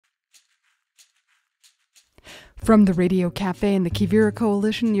From the Radio Cafe and the Quivira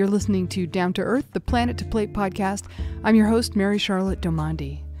Coalition, you're listening to Down to Earth, the Planet to Plate podcast. I'm your host, Mary Charlotte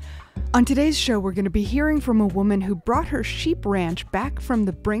Domandi. On today's show, we're going to be hearing from a woman who brought her sheep ranch back from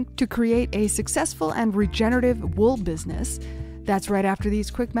the brink to create a successful and regenerative wool business. That's right after these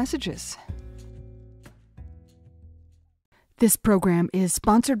quick messages. This program is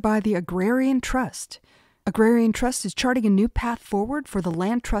sponsored by the Agrarian Trust. Agrarian Trust is charting a new path forward for the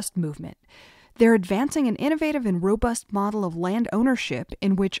land trust movement. They're advancing an innovative and robust model of land ownership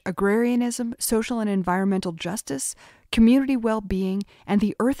in which agrarianism, social and environmental justice, community well-being, and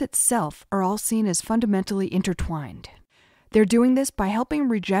the earth itself are all seen as fundamentally intertwined. They're doing this by helping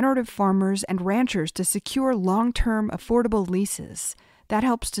regenerative farmers and ranchers to secure long-term, affordable leases. That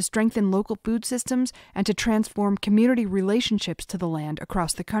helps to strengthen local food systems and to transform community relationships to the land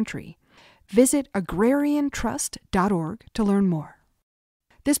across the country. Visit agrariantrust.org to learn more.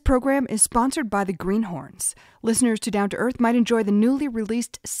 This program is sponsored by the Greenhorns. Listeners to Down to Earth might enjoy the newly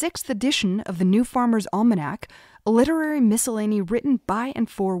released 6th edition of the New Farmer's Almanac, a literary miscellany written by and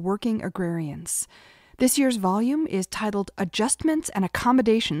for working agrarians. This year's volume is titled Adjustments and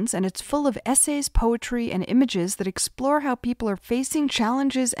Accommodations, and it's full of essays, poetry, and images that explore how people are facing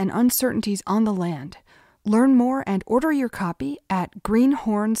challenges and uncertainties on the land. Learn more and order your copy at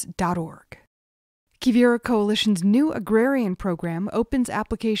greenhorns.org. Quivira Coalition's new agrarian program opens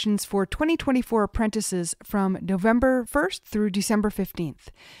applications for 2024 apprentices from November 1st through December 15th.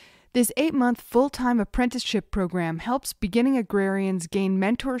 This 8-month full-time apprenticeship program helps beginning agrarians gain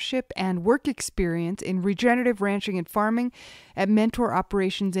mentorship and work experience in regenerative ranching and farming at mentor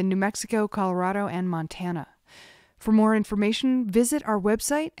operations in New Mexico, Colorado, and Montana. For more information, visit our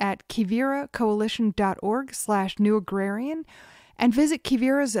website at quiviracoalition.org/newagrarian and visit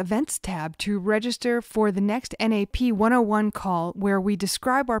Quivira's events tab to register for the next NAP 101 call, where we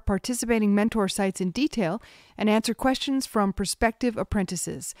describe our participating mentor sites in detail and answer questions from prospective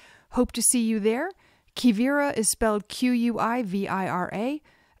apprentices. Hope to see you there. Quivira is spelled Quivira.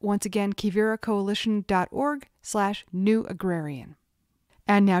 Once again, quiviracoalition.org/newagrarian.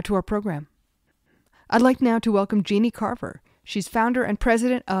 And now to our program. I'd like now to welcome Jeanne Carver. She's founder and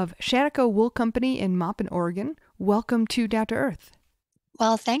president of Shaniko Wool Company in Maupin, Oregon. Welcome to Down to Earth.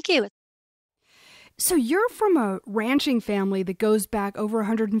 Well, thank you. So you're from a ranching family that goes back over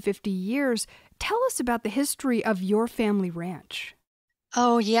 150 years. Tell us about the history of your family ranch.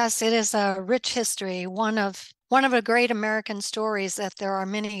 Oh, yes, it is a rich history, one of the great American stories that there are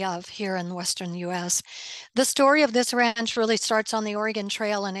many of here in the western U.S. The story of this ranch really starts on the Oregon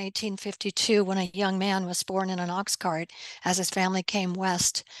Trail in 1852 when a young man was born in an ox cart as his family came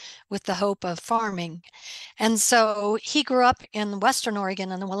west with the hope of farming. And so he grew up in western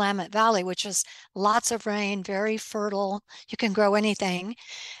Oregon in the Willamette Valley, which is lots of rain, very fertile. You can grow anything.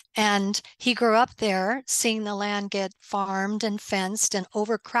 And he grew up there seeing the land get farmed and fenced and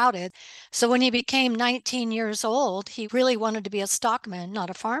overcrowded. So when he became 19 years old, he really wanted to be a stockman, not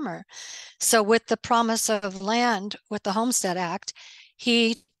a farmer. So with the promise of land with the Homestead Act,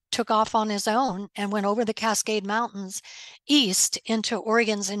 he took off on his own and went over the Cascade Mountains east into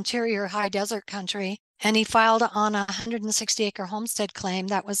Oregon's interior high desert country. And he filed on a 160-acre homestead claim.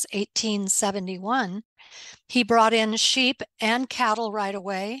 That was 1871. He brought in sheep and cattle right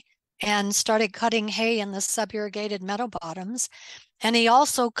away and started cutting hay in the suburrigated meadow bottoms. And he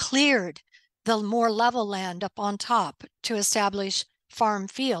also cleared the more level land up on top to establish farm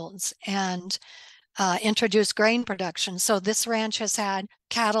fields and introduce grain production. So this ranch has had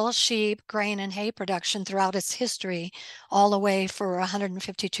cattle, sheep, grain, and hay production throughout its history, all the way for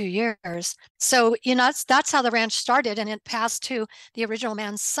 152 years. So, that's how the ranch started, and it passed to the original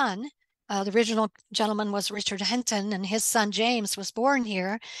man's son. The original gentleman was Richard Hinton, and his son James was born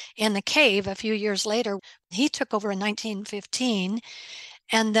here in the cave a few years later. He took over in 1915.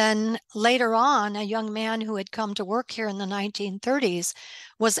 And then later on, a young man who had come to work here in the 1930s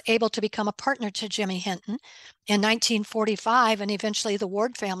was able to become a partner to Jimmy Hinton in 1945, and eventually the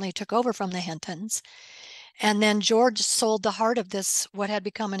Ward family took over from the Hintons. And then George sold the heart of this, what had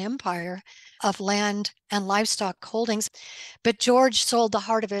become an empire of land and livestock holdings. But George sold the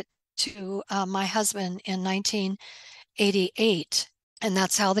heart of it to my husband in 1988. And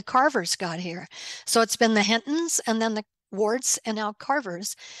that's how the Carvers got here. So it's been the Hintons and then the Wards and now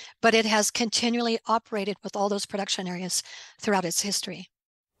Carvers, but it has continually operated with all those production areas throughout its history.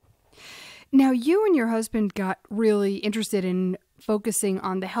 Now, you and your husband got really interested in focusing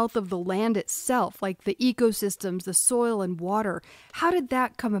on the health of the land itself, like the ecosystems, the soil and water. How did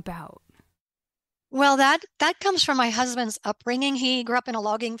that come about? Well, that comes from my husband's upbringing. He grew up in a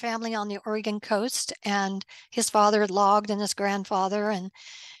logging family on the Oregon coast, and his father had logged and his grandfather, and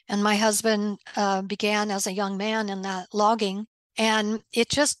And my husband began as a young man in that logging. And it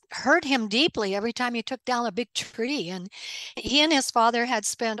just hurt him deeply every time he took down a big tree. And he and his father had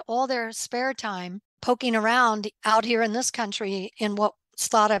spent all their spare time poking around out here in this country in what's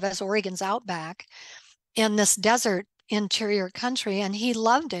thought of as Oregon's outback, in this desert interior country. And he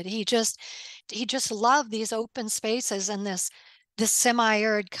loved it. He just loved these open spaces and this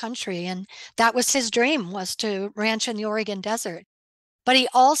semi-arid country. And that was his dream, was to ranch in the Oregon desert. But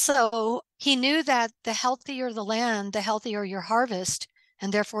he knew that the healthier the land, the healthier your harvest,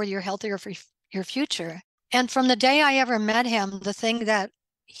 and therefore you're healthier for your future. And from the day I ever met him, the thing that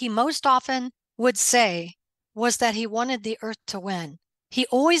he most often would say was that he wanted the earth to win. He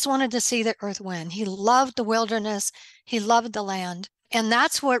always wanted to see the earth win. He loved the wilderness. He loved the land. And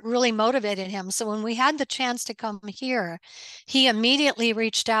that's what really motivated him. So when we had the chance to come here, he immediately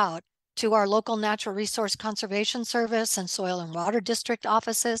reached out to our local Natural Resource Conservation Service and Soil and Water District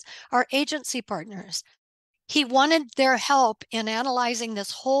offices, our agency partners. He wanted their help in analyzing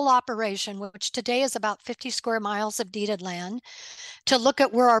this whole operation, which today is about 50 square miles of deeded land, to look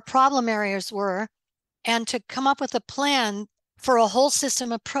at where our problem areas were and to come up with a plan for a whole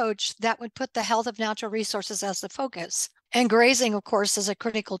system approach that would put the health of natural resources as the focus. And grazing, of course, is a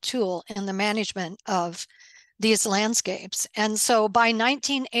critical tool in the management of these landscapes. And so by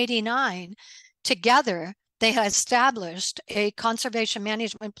 1989, together, they had established a conservation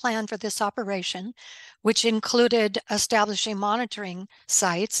management plan for this operation, which included establishing monitoring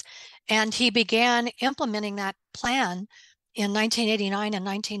sites. And he began implementing that plan in 1989 and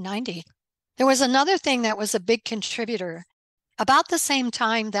 1990. There was another thing that was a big contributor. About the same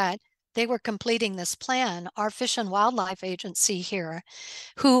time that they were completing this plan, our Fish and Wildlife Agency here,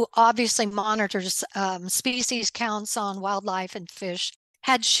 who obviously monitors species counts on wildlife and fish,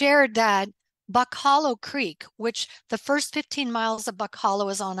 had shared that Buck Hollow Creek, which the first 15 miles of Buck Hollow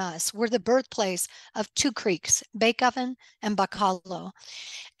is on us, were the birthplace of two creeks, Bake Oven and Buck Hollow,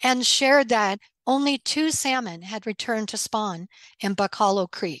 and shared that only 2 salmon had returned to spawn in Buck Hollow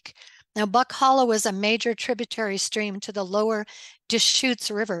Creek. Now, Buck Hollow is a major tributary stream to the lower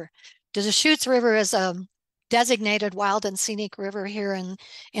Deschutes River. The Deschutes River is a designated wild and scenic river here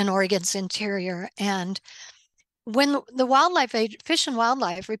in Oregon's interior. And when the Fish and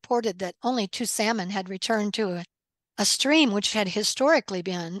Wildlife reported that only 2 salmon had returned to a stream which had historically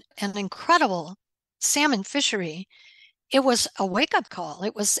been an incredible salmon fishery, it was a wake-up call.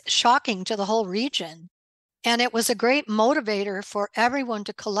 It was shocking to the whole region. And it was a great motivator for everyone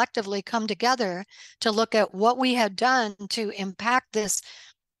to collectively come together to look at what we had done to impact this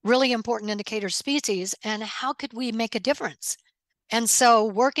really important indicator species and how could we make a difference. And so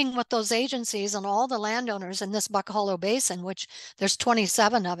working with those agencies and all the landowners in this Buck Hollow Basin, which there's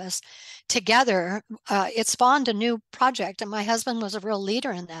 27 of us together, it spawned a new project. And my husband was a real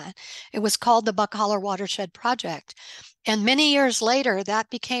leader in that. It was called the Buck Hollow Watershed Project. And many years later, that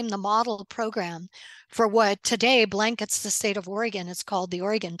became the model program for what today blankets the state of Oregon. It's called the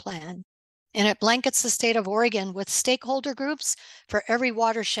Oregon Plan. And it blankets the state of Oregon with stakeholder groups for every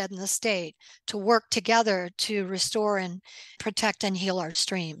watershed in the state to work together to restore and protect and heal our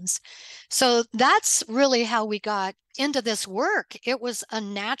streams. So that's really how we got into this work. It was a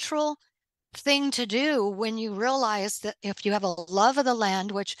natural thing to do when you realize that if you have a love of the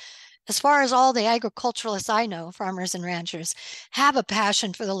land, which as far as all the agriculturalists I know, farmers and ranchers, have a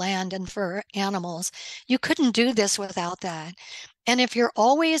passion for the land and for animals, you couldn't do this without that. And if you're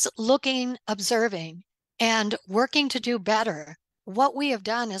always looking, observing, and working to do better, what we have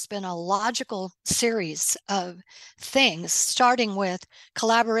done has been a logical series of things, starting with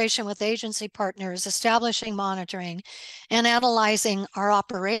collaboration with agency partners, establishing monitoring, and analyzing our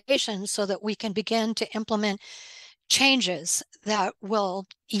operations so that we can begin to implement changes that will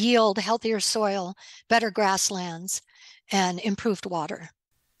yield healthier soil, better grasslands, and improved water.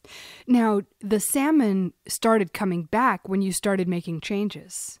 Now, the salmon started coming back when you started making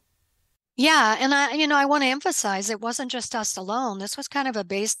changes. Yeah, and I want to emphasize it wasn't just us alone. This was kind of a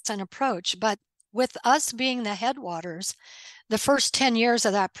basin approach, but with us being the headwaters, the first 10 years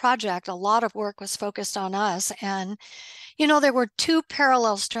of that project, a lot of work was focused on us. And, there were 2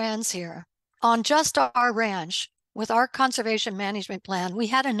 parallel strands here. On just our ranch, with our conservation management plan, we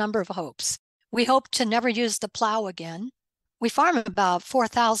had a number of hopes. We hoped to never use the plow again. We farm about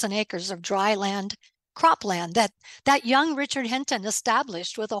 4,000 acres of dry land, cropland that young Richard Hinton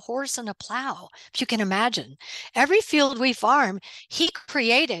established with a horse and a plow, if you can imagine. Every field we farm, he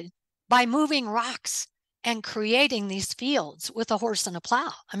created by moving rocks and creating these fields with a horse and a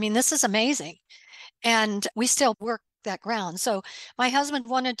plow. I mean, this is amazing. And we still work that ground. So my husband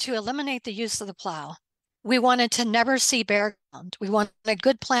wanted to eliminate the use of the plow. We wanted to never see bare ground. We wanted a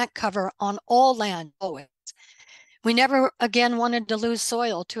good plant cover on all land always. We never again wanted to lose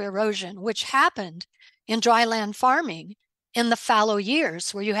soil to erosion, which happened in dry land farming in the fallow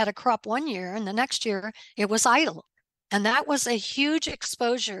years where you had a crop one year and the next year it was idle. And that was a huge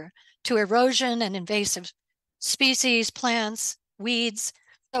exposure to erosion and invasive species, plants, weeds.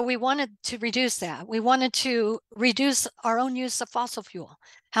 So we wanted to reduce that. We wanted to reduce our own use of fossil fuel.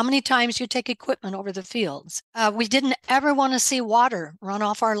 How many times you take equipment over the fields. We didn't ever want to see water run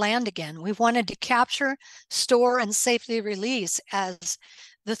off our land again. We wanted to capture, store, and safely release, as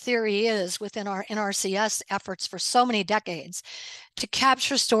the theory is within our NRCS efforts for so many decades, to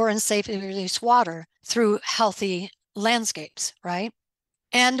capture, store, and safely release water through healthy landscapes, right?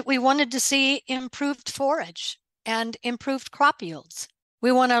 And we wanted to see improved forage and improved crop yields.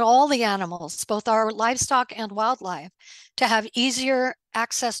 We wanted all the animals, both our livestock and wildlife, to have easier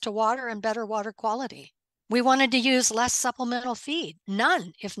access to water and better water quality. We wanted to use less supplemental feed,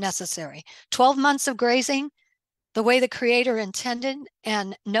 none if necessary. 12 months of grazing, the way the Creator intended,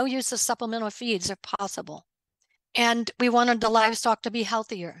 and no use of supplemental feeds if possible. And we wanted the livestock to be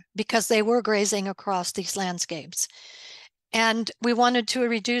healthier because they were grazing across these landscapes. And we wanted to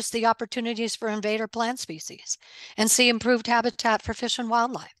reduce the opportunities for invader plant species and see improved habitat for fish and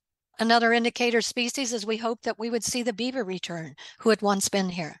wildlife. Another indicator species is we hoped that we would see the beaver return who had once been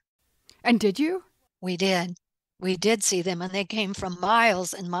here. And did you? We did. We did see them, and they came from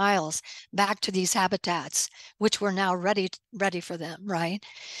miles and miles back to these habitats, which were now ready for them, right?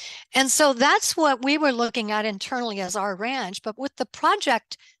 And so that's what we were looking at internally as our ranch. But with the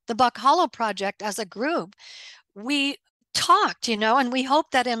project, the Buck Hollow project as a group, we talked, and we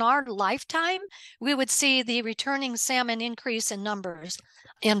hoped that in our lifetime, we would see the returning salmon increase in numbers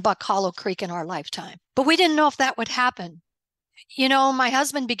in Buck Hollow Creek in our lifetime. But we didn't know if that would happen. My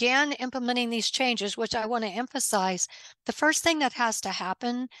husband began implementing these changes, which I want to emphasize. The first thing that has to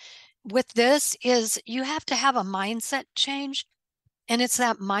happen with this is you have to have a mindset change. And it's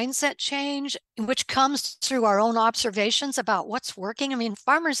that mindset change which comes through our own observations about what's working. I mean,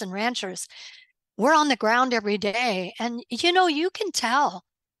 farmers and ranchers, we're on the ground every day. And, you can tell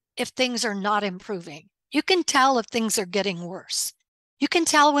if things are not improving. You can tell if things are getting worse. You can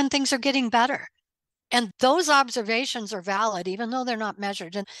tell when things are getting better. And those observations are valid, even though they're not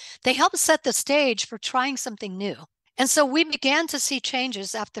measured. And they help set the stage for trying something new. And so we began to see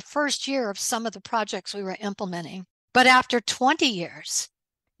changes after the first year of some of the projects we were implementing. But after 20 years,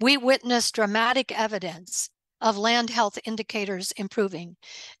 we witnessed dramatic evidence of land health indicators improving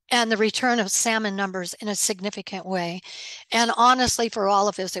and the return of salmon numbers in a significant way. And honestly, for all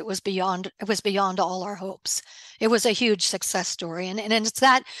of us, it was beyond all our hopes. It was a huge success story. And it's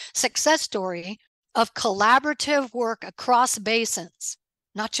that success story of collaborative work across basins,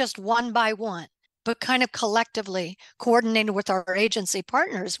 not just one by one, but kind of collectively coordinated with our agency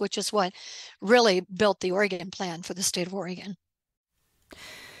partners, which is what really built the Oregon plan for the state of Oregon.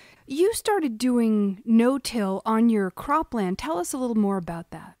 You started doing no-till on your cropland. Tell us a little more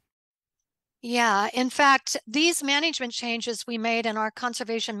about that. Yeah, in fact, these management changes we made in our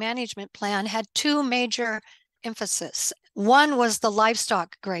conservation management plan had two major emphasis. One was the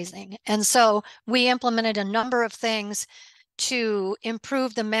livestock grazing. And so we implemented a number of things to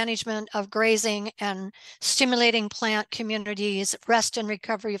improve the management of grazing and stimulating plant communities, rest and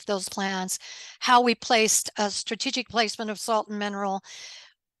recovery of those plants, how we placed a strategic placement of salt and mineral.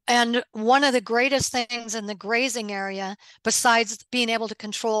 And one of the greatest things in the grazing area, besides being able to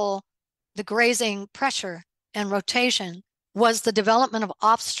control the grazing pressure and rotation, was the development of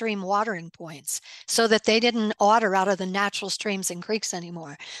off-stream watering points so that they didn't water out of the natural streams and creeks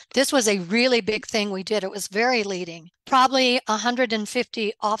anymore. This was a really big thing we did. It was very leading. Probably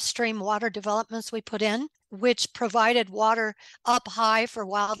 150 off-stream water developments we put in, which provided water up high for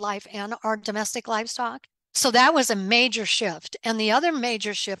wildlife and our domestic livestock. So that was a major shift. And the other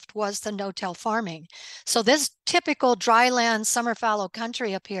major shift was the no-till farming. So this typical dryland summer fallow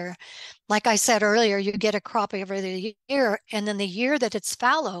country up here, like I said earlier, you get a crop every year. And then the year that it's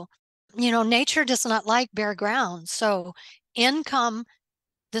fallow, nature does not like bare ground. So in come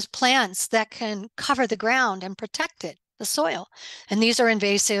the plants that can cover the ground and protect it, the soil. And these are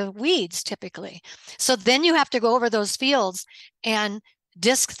invasive weeds typically. So then you have to go over those fields and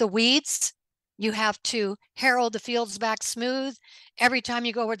disc the weeds. You have to harrow the fields back smooth. Every time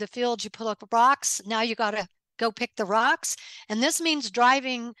you go over the field, you pull up rocks. Now you got to go pick the rocks. And this means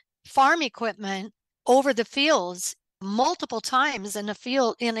driving farm equipment over the fields multiple times in a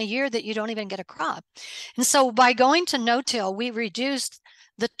field in a year that you don't even get a crop. And so by going to no-till, we reduced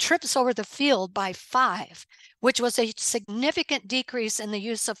the trips over the field by 5, which was a significant decrease in the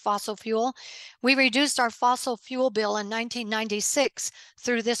use of fossil fuel. We reduced our fossil fuel bill in 1996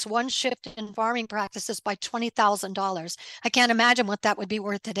 through this one shift in farming practices by $20,000. I can't imagine what that would be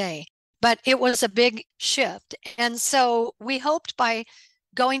worth today, but it was a big shift. And so we hoped by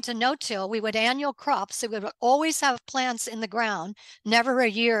going to no-till, we would annual crops. It would always have plants in the ground, never a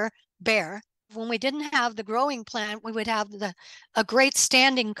year bare. When we didn't have the growing plant, we would have a great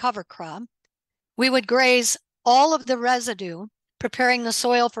standing cover crop. We would graze all of the residue, preparing the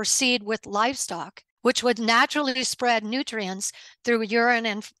soil for seed with livestock, which would naturally spread nutrients through urine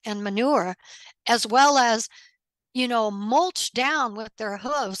and manure, as well as, mulch down with their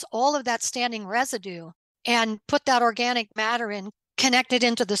hooves all of that standing residue and put that organic matter in, connected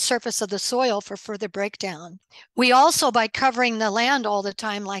into the surface of the soil for further breakdown. We also, by covering the land all the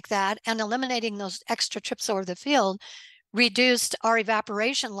time like that and eliminating those extra trips over the field, reduced our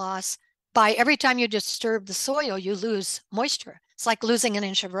evaporation loss. By every time you disturb the soil, you lose moisture. It's like losing an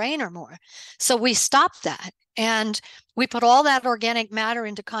inch of rain or more. So we stopped that, and we put all that organic matter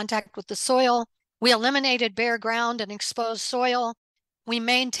into contact with the soil. We eliminated bare ground and exposed soil. We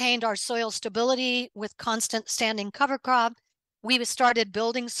maintained our soil stability with constant standing cover crop. We started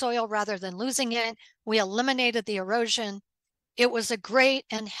building soil rather than losing it. We eliminated the erosion. It was a great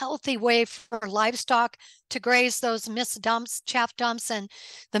and healthy way for livestock to graze those mist dumps, chaff dumps, and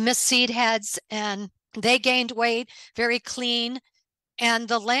the mist seed heads, and they gained weight, very clean. And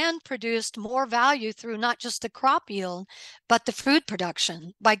the land produced more value through not just the crop yield, but the food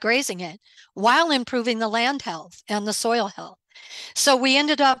production by grazing it, while improving the land health and the soil health. So we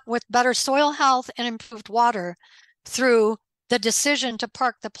ended up with better soil health and improved water through the decision to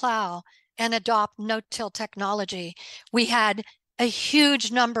park the plow and adopt no-till technology. We had a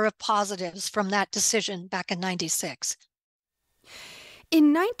huge number of positives from that decision back in 96.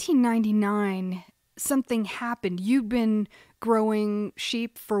 In 1999, something happened. You've been growing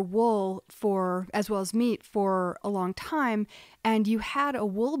sheep for wool as well as meat for a long time, and you had a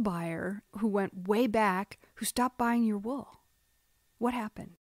wool buyer who went way back who stopped buying your wool. What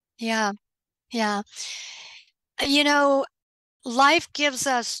happened? Yeah. Life gives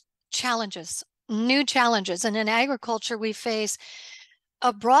us challenges, new challenges. And in agriculture, we face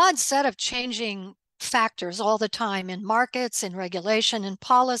a broad set of changing factors all the time in markets, in regulation, in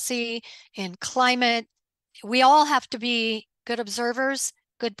policy, in climate. We all have to be good observers,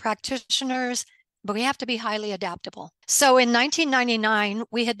 good practitioners, but we have to be highly adaptable. So in 1999,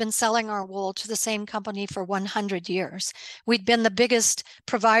 we had been selling our wool to the same company for 100 years. We'd been the biggest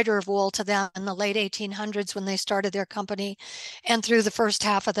provider of wool to them in the late 1800s when they started their company, and through the first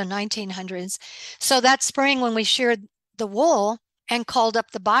half of the 1900s. So that spring, when we sheared the wool and called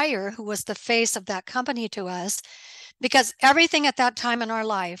up the buyer, who was the face of that company to us, because everything at that time in our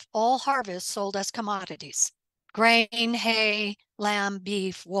life, all harvests sold as commodities: grain, hay, lamb,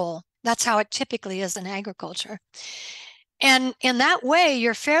 beef, wool. That's how it typically is in agriculture. And in that way,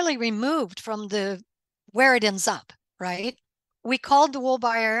 you're fairly removed from where it ends up, right? We called the wool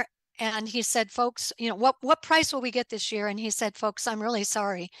buyer and he said, folks, what price will we get this year? And he said, folks, I'm really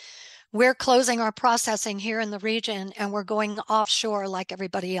sorry. We're closing our processing here in the region and we're going offshore like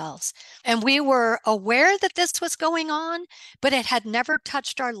everybody else. And we were aware that this was going on, but it had never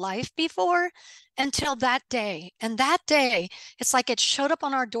touched our life before until that day. And that day, it's like it showed up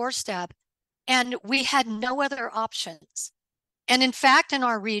on our doorstep and we had no other options. And in fact, in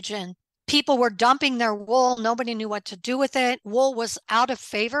our region, people were dumping their wool. Nobody knew what to do with it. Wool was out of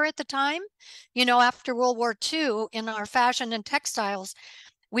favor at the time. After World War II, in our fashion and textiles,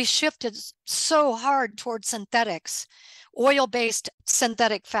 we shifted so hard towards synthetics, oil-based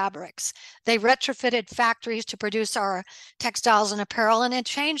synthetic fabrics. They retrofitted factories to produce our textiles and apparel, and it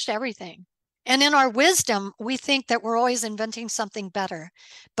changed everything. And in our wisdom, we think that we're always inventing something better.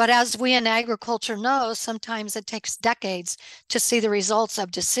 But as we in agriculture know, sometimes it takes decades to see the results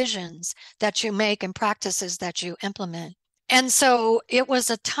of decisions that you make and practices that you implement. And so it was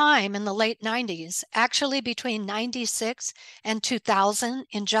a time in the late 90s, actually between 96 and 2000,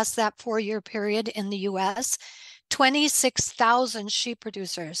 in just that 4-year period in the US, 26,000 sheep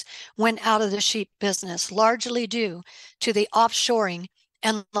producers went out of the sheep business, largely due to the offshoring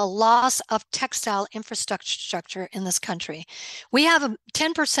and the loss of textile infrastructure in this country. We have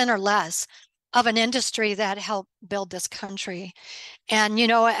 10% or less of an industry that helped build this country. And,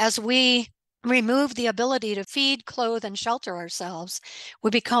 as we remove the ability to feed, clothe, and shelter ourselves, we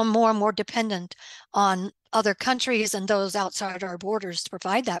become more and more dependent on other countries and those outside our borders to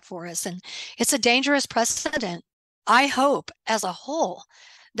provide that for us. And it's a dangerous precedent. I hope as a whole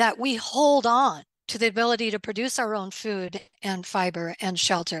that we hold on to the ability to produce our own food and fiber and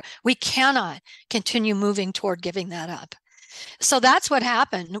shelter. We cannot continue moving toward giving that up. So that's what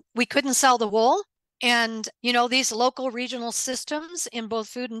happened. We couldn't sell the wool. And, you know, these local regional systems in both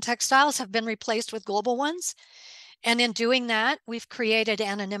food and textiles have been replaced with global ones. And in doing that, we've created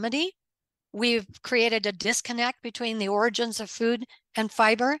anonymity. We've created a disconnect between the origins of food and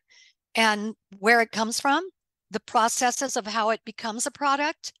fiber and where it comes from, the processes of how it becomes a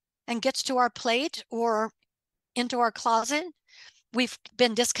product and gets to our plate or into our closet. We've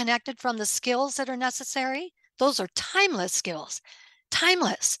been disconnected from the skills that are necessary. Those are timeless skills,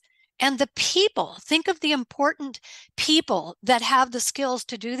 timeless. And the people, think of the important people that have the skills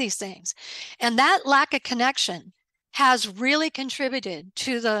to do these things. And that lack of connection has really contributed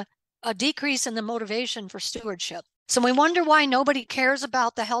to a decrease in the motivation for stewardship. So we wonder why nobody cares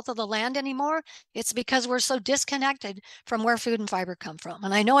about the health of the land anymore. It's because we're so disconnected from where food and fiber come from.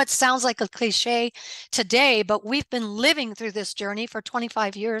 And I know it sounds like a cliche today, but we've been living through this journey for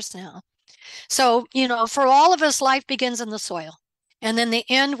 25 years now. So, you know, for all of us, life begins in the soil. And in the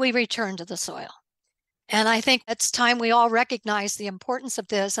end, we return to the soil. And I think it's time we all recognize the importance of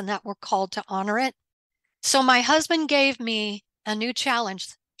this and that we're called to honor it. So my husband gave me a new challenge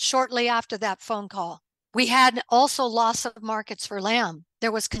shortly after that phone call. We had also loss of markets for lamb.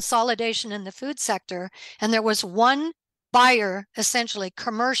 There was consolidation in the food sector, and there was one buyer, essentially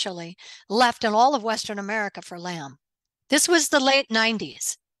commercially, left in all of Western America for lamb. This was the late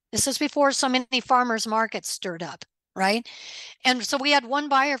 90s. This is before so many farmers markets stirred up, right? And so we had one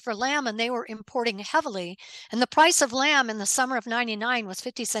buyer for lamb, and they were importing heavily. And the price of lamb in the summer of 99 was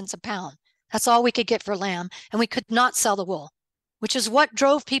 50 cents a pound. That's all we could get for lamb, and we could not sell the wool, which is what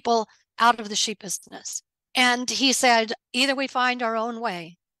drove people out of the sheep business. And he said, either we find our own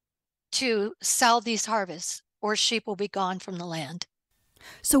way to sell these harvests or sheep will be gone from the land.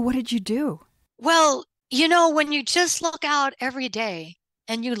 So what did you do? Well, you know, when you just look out every day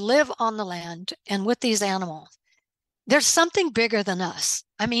and you live on the land and with these animals, there's something bigger than us.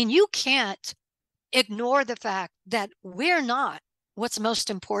 I mean, you can't ignore the fact that we're not what's most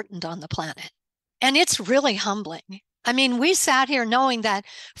important on the planet. And it's really humbling. I mean, we sat here knowing that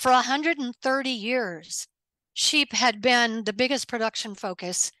for 130 years, sheep had been the biggest production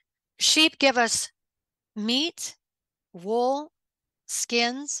focus. Sheep give us meat, wool,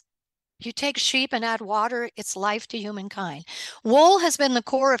 skins. You take sheep and add water, it's life to humankind. Wool has been the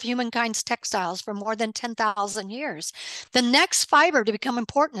core of humankind's textiles for more than 10,000 years. The next fiber to become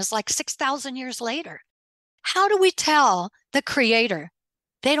important is like 6,000 years later. How do we tell the creator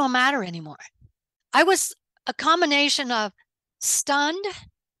they don't matter anymore? I was a combination of stunned,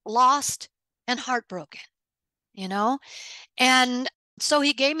 lost, and heartbroken, you know? And so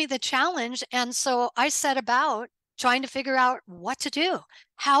he gave me the challenge. And so I set about trying to figure out what to do.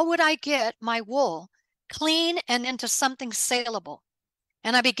 How would I get my wool clean and into something saleable?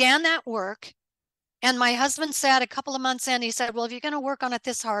 And I began that work. And my husband said a couple of months in, he said, well, if you're going to work on it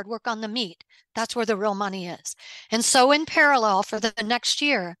this hard, work on the meat. That's where the real money is. And so in parallel for the next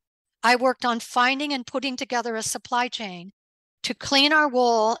year, I worked on finding and putting together a supply chain to clean our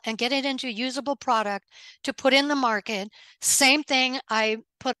wool and get it into usable product to put in the market. Same thing, I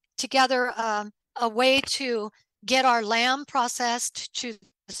put together a way to get our lamb processed to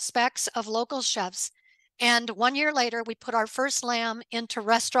the specs of local chefs. And 1 year later, we put our first lamb into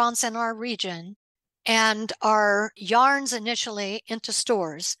restaurants in our region and our yarns initially into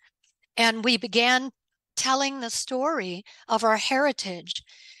stores. And we began telling the story of our heritage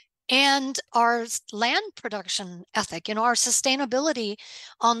and our land production ethic, you know, our sustainability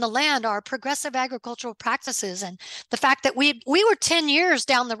on the land, our progressive agricultural practices, and the fact that we were 10 years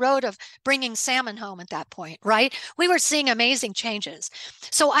down the road of bringing salmon home at that point, right? We were seeing amazing changes.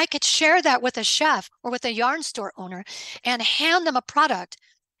 So I could share that with a chef or with a yarn store owner and hand them a product,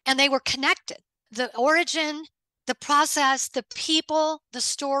 and they were connected. The origin, the process, the people, the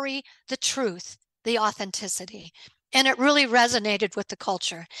story, the truth, the authenticity. And it really resonated with the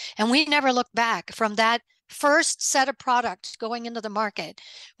culture. And we never looked back from that first set of products going into the market.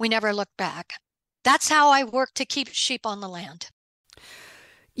 We never looked back. That's how I worked to keep sheep on the land.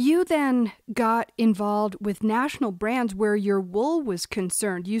 You then got involved with national brands where your wool was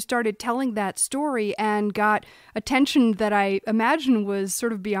concerned. You started telling that story and got attention that I imagine was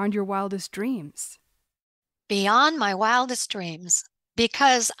sort of beyond your wildest dreams. Beyond my wildest dreams,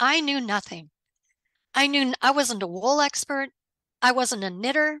 because I knew nothing. I wasn't a wool expert. I wasn't a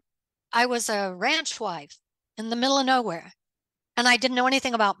knitter. I was a ranch wife in the middle of nowhere. And I didn't know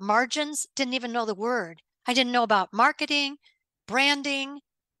anything about margins, didn't even know the word. I didn't know about marketing, branding,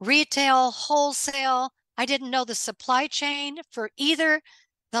 retail, wholesale. I didn't know the supply chain for either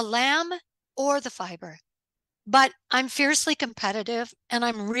the lamb or the fiber. But I'm fiercely competitive and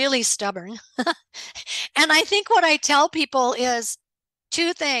I'm really stubborn. And I think what I tell people is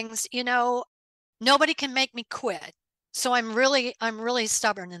two things, nobody can make me quit. So I'm really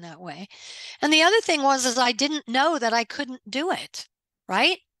stubborn in that way. And the other thing is I didn't know that I couldn't do it,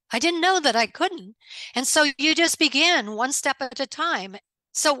 right? I didn't know that I couldn't. And so you just begin one step at a time.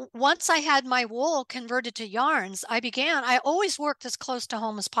 So once I had my wool converted to yarns, I always worked as close to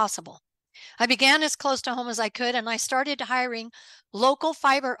home as possible. I began as close to home as I could, and I started hiring local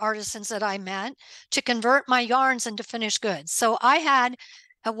fiber artisans that I met to convert my yarns into finished goods. So I had,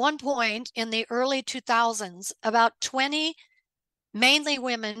 at one point in the early 2000s, about 20, mainly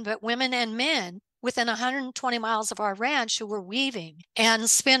women, but women and men within 120 miles of our ranch who were weaving and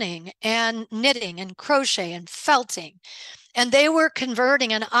spinning and knitting and crochet and felting. And they were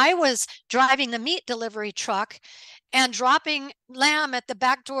converting, and I was driving the meat delivery truck and dropping lamb at the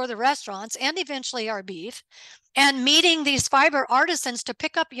back door of the restaurants and eventually our beef, and meeting these fiber artisans to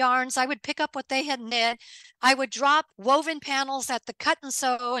pick up yarns. I would pick up what they had knit. I would drop woven panels at the cut and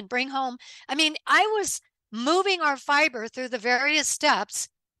sew and bring home. I mean, I was moving our fiber through the various steps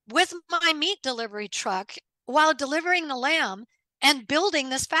with my meat delivery truck while delivering the lamb and building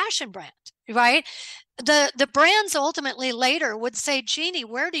this fashion brand, right? The brands ultimately later would say, Jeannie,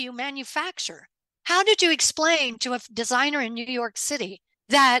 where do you manufacture? How did you explain to a designer in New York City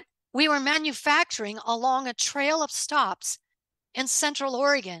that we were manufacturing along a trail of stops in Central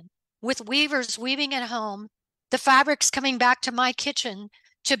Oregon with weavers weaving at home, the fabrics coming back to my kitchen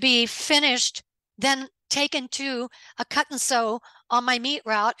to be finished, then taken to a cut and sew on my meat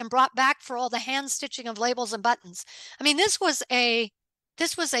route and brought back for all the hand stitching of labels and buttons. I mean, this was a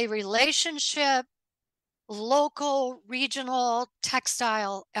relationship, local, regional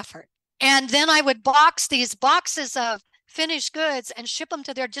textile effort. And then I would box these boxes of finished goods and ship them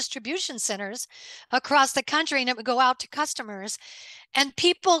to their distribution centers across the country, and it would go out to customers. And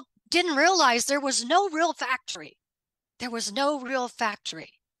people didn't realize there was no real factory. There was no real factory.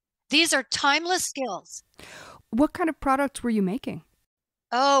 These are timeless skills. What kind of products were you making?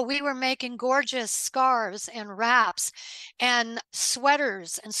 Oh, we were making gorgeous scarves and wraps and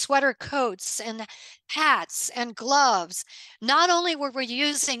sweaters and sweater coats and hats and gloves. Not only were we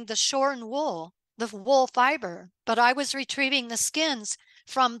using the shorn wool, the wool fiber, but I was retrieving the skins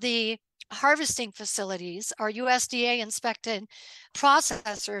from the harvesting facilities, our USDA inspected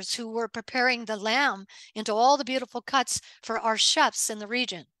processors who were preparing the lamb into all the beautiful cuts for our chefs in the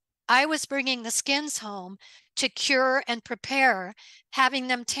region. I was bringing the skins home to cure and prepare, having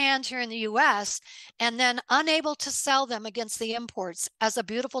them tanned here in the US, and then unable to sell them against the imports as a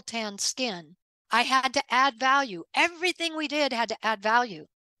beautiful tanned skin. I had to add value. Everything we did had to add value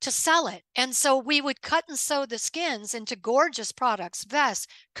to sell it. And so we would cut and sew the skins into gorgeous products, vests,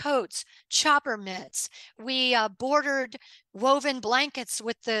 coats, chopper mitts. We bordered woven blankets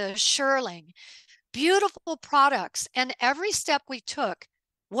with the shirling. Beautiful products. And every step we took,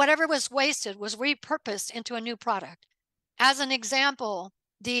 whatever was wasted was repurposed into a new product. As an example,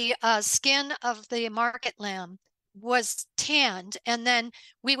 the skin of the market lamb was tanned, and then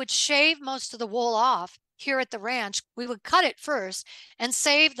we would shave most of the wool off here at the ranch. We would cut it first and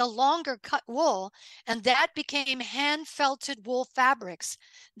save the longer cut wool, and that became hand felted wool fabrics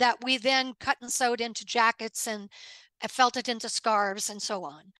that we then cut and sewed into jackets and felted into scarves and so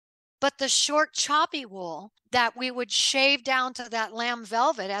on. But the short choppy wool that we would shave down to that lamb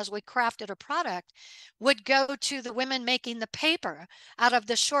velvet as we crafted a product would go to the women making the paper out of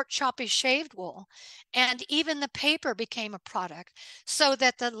the short choppy shaved wool. And even the paper became a product, so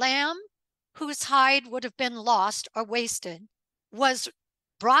that the lamb whose hide would have been lost or wasted was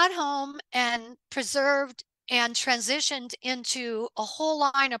brought home and preserved and transitioned into a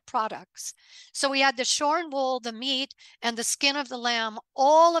whole line of products. So we had the shorn wool, the meat, and the skin of the lamb.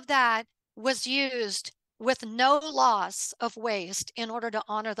 All of that was used with no loss of waste in order to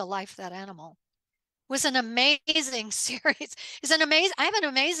honor the life of that animal. It was an amazing series. I have an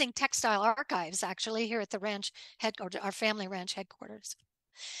amazing textile archives actually here at the ranch headquarters, our family ranch headquarters.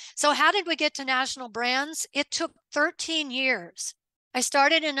 So how did we get to national brands? It took 13 years. I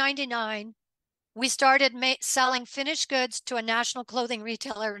started in 99. We started selling finished goods to a national clothing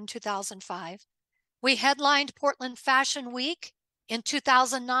retailer in 2005. We headlined Portland Fashion Week in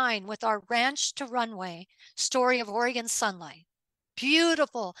 2009 with our Ranch to Runway, Story of Oregon Sunlight.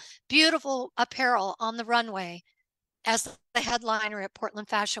 Beautiful, beautiful apparel on the runway as the headliner at Portland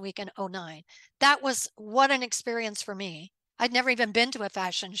Fashion Week in 2009. That was what an experience for me. I'd never even been to a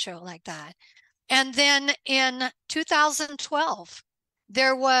fashion show like that. And then in 2012,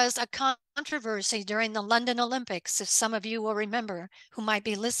 There was a controversy during the London Olympics, if some of you will remember who might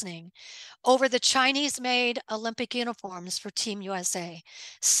be listening, over the Chinese-made Olympic uniforms for Team USA.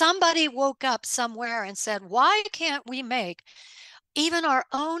 Somebody woke up somewhere and said, why can't we make even our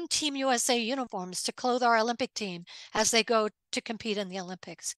own Team USA uniforms to clothe our Olympic team as they go to compete in the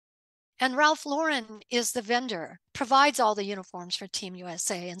Olympics? And Ralph Lauren is the vendor, provides all the uniforms for Team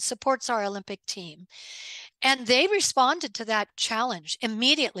USA and supports our Olympic team. And they responded to that challenge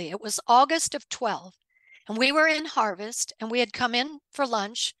immediately. It was August of 12, and we were in Harvest, and we had come in for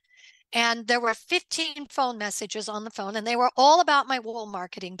lunch, and there were 15 phone messages on the phone, and they were all about my wool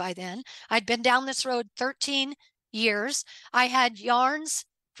marketing by then. I'd been down this road 13 years. I had yarns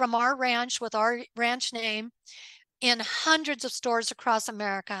from our ranch with our ranch name in hundreds of stores across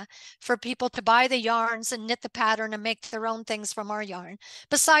America for people to buy the yarns and knit the pattern and make their own things from our yarn,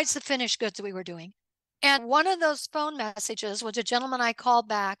 besides the finished goods we were doing. And one of those phone messages was a gentleman I called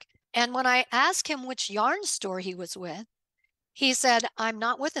back. And when I asked him which yarn store he was with, he said, I'm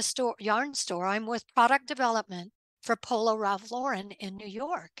not with a yarn store. I'm with product development for Polo Ralph Lauren in New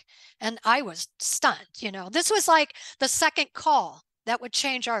York. And I was stunned. This was like the second call that would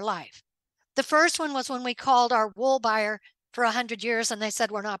change our life. The first one was when we called our wool buyer for 100 years and they said,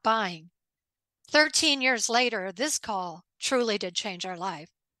 we're not buying. 13 years later, this call truly did change our life.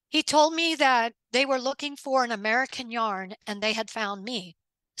 He told me that they were looking for an American yarn and they had found me.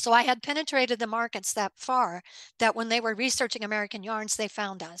 So I had penetrated the markets that far that when they were researching American yarns, they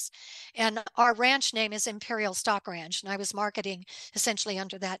found us. And our ranch name is Imperial Stock Ranch, and I was marketing essentially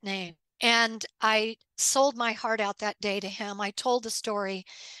under that name. And I sold my heart out that day to him. I told the story.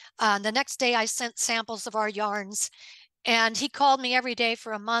 The next day, I sent samples of our yarns, and he called me every day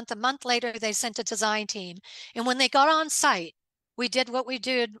for a month. A month later, they sent a design team. And when they got on site, we did what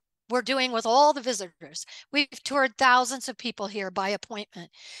we're doing with all the visitors. We've toured thousands of people here by appointment.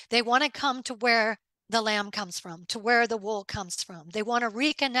 They want to come to where the lamb comes from, to where the wool comes from. They want to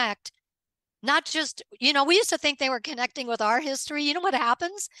reconnect. Not just, we used to think they were connecting with our history. You know what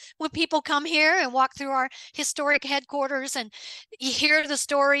happens when people come here and walk through our historic headquarters and you hear the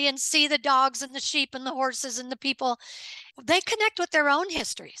story and see the dogs and the sheep and the horses and the people? They connect with their own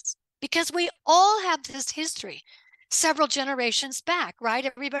histories because we all have this history several generations back, right?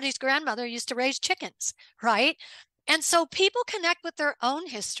 Everybody's grandmother used to raise chickens, right? And so people connect with their own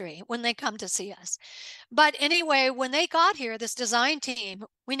history when they come to see us. But anyway, when they got here, this design team,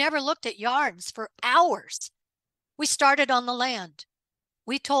 we never looked at yarns for hours. We started on the land.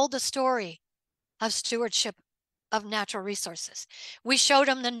 We told the story of stewardship of natural resources. We showed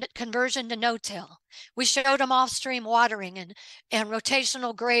them the conversion to no-till. We showed them off-stream watering and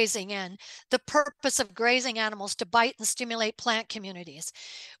rotational grazing and the purpose of grazing animals to bite and stimulate plant communities.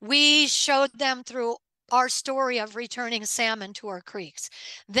 We showed them through our story of returning salmon to our creeks.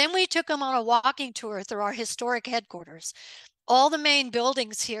 Then we took them on a walking tour through our historic headquarters. All the main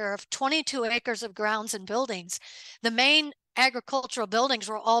buildings here of 22 acres of grounds and buildings, the main agricultural buildings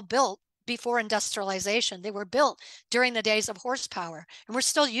were all built before industrialization. They were built during the days of horsepower, and we're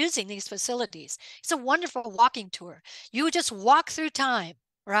still using these facilities. It's a wonderful walking tour. You just walk through time,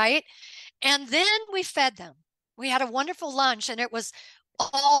 right? And then we fed them. We had a wonderful lunch, and it was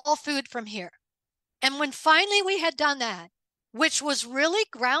all food from here. And when finally we had done that, which was really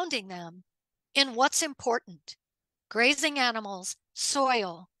grounding them in what's important: grazing animals,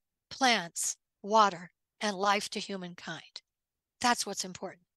 soil, plants, water, and life to humankind. That's what's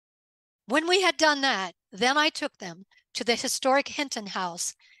important. When we had done that, then I took them to the historic Hinton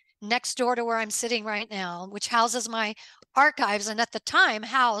House next door to where I'm sitting right now, which houses my archives, and at the time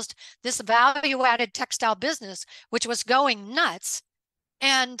housed this value-added textile business, which was going nuts.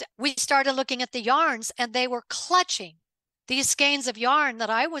 And we started looking at the yarns, and they were clutching these skeins of yarn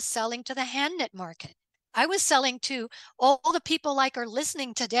that I was selling to the hand knit market. I was selling to all the people like are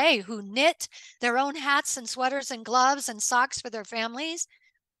listening today who knit their own hats and sweaters and gloves and socks for their families.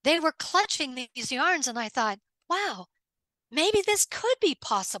 They were clutching these yarns, and I thought, wow, maybe this could be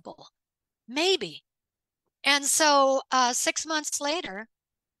possible. Maybe. And so 6 months later,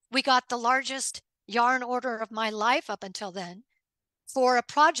 we got the largest yarn order of my life up until then for a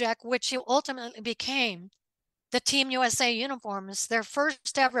project which ultimately became the Team USA uniforms, their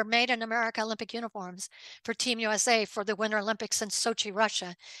first ever made in America Olympic uniforms for Team USA for the Winter Olympics in Sochi,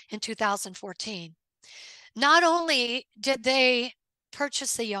 Russia in 2014. Not only did they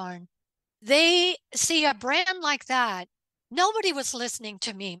purchase the yarn, they see a brand like that. Nobody was listening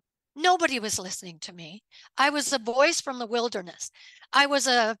to me. Nobody was listening to me. I was a voice from the wilderness. I was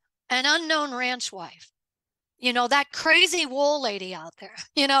an unknown ranch wife. That crazy wool lady out there,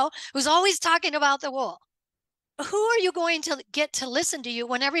 who's always talking about the wool. who are you going to get to listen to you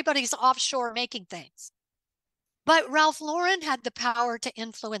when everybody's offshore making things? But Ralph Lauren had the power to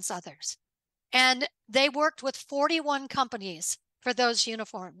influence others. And they worked with 41 companies for those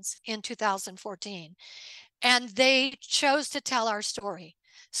uniforms in 2014. And they chose to tell our story.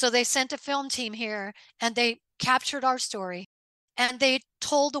 So they sent a film team here and they captured our story and they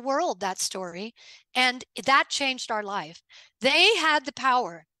told the world that story. And that changed our life. They had the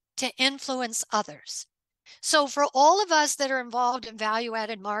power to influence others. So for all of us that are involved in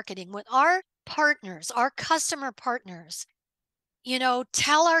value-added marketing, when our partners, our customer partners,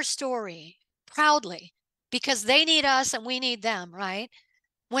 tell our story proudly because they need us and we need them, right?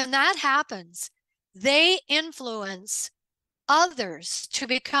 When that happens, they influence others to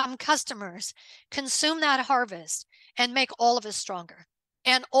become customers, consume that harvest, and make all of us stronger.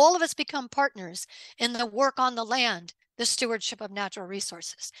 And all of us become partners in the work on the land, the stewardship of natural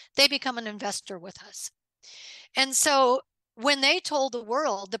resources. They become an investor with us. And so when they told the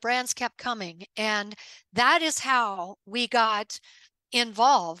world, the brands kept coming. And that is how we got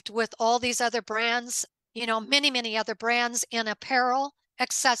involved with all these other brands, many, many other brands in apparel,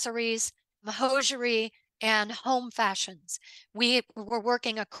 accessories, hosiery, and home fashions. We were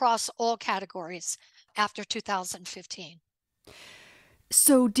working across all categories after 2015.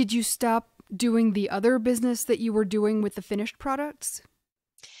 So did you stop doing the other business that you were doing with the finished products?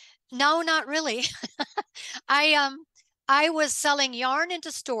 No, not really. I was selling yarn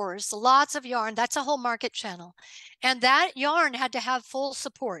into stores, lots of yarn. That's a whole market channel. And that yarn had to have full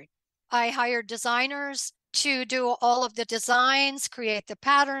support. I hired designers to do all of the designs, create the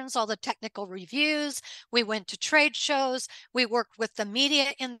patterns, all the technical reviews. We went to trade shows. We worked with the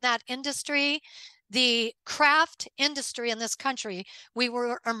media in that industry. The craft industry in this country, we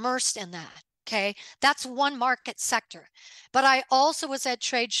were immersed in that. Okay, that's one market sector. But I also was at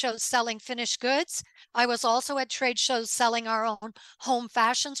trade shows selling finished goods. I was also at trade shows selling our own home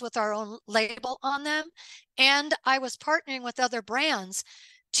fashions with our own label on them. And I was partnering with other brands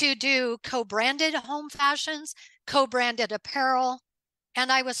to do co-branded home fashions, co-branded apparel.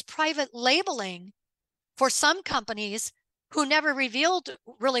 And I was private labeling for some companies who never revealed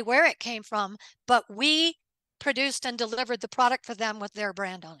really where it came from, but we produced and delivered the product for them with their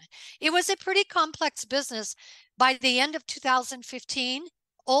brand on it. It was a pretty complex business. By the end of 2015,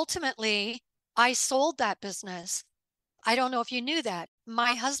 ultimately, I sold that business. I don't know if you knew that.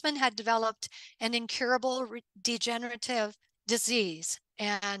 My husband had developed an incurable degenerative disease,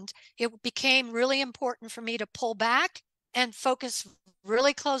 and it became really important for me to pull back and focus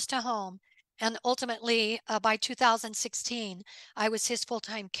really close to home. And ultimately, by 2016, I was his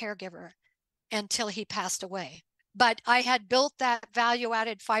full-time caregiver until he passed away. But I had built that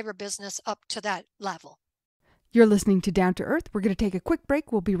value-added fiber business up to that level. You're listening to Down to Earth. We're going to take a quick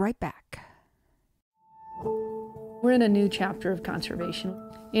break. We'll be right back. We're in a new chapter of conservation.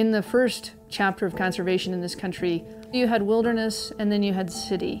 In the first chapter of conservation in this country, you had wilderness and then you had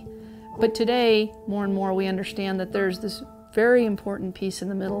city. But today, more and more, we understand that there's this very important piece in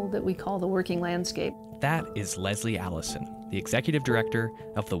the middle that we call the working landscape. That is Leslie Allison, the Executive Director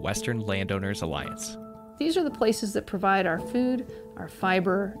of the Western Landowners Alliance. These are the places that provide our food, our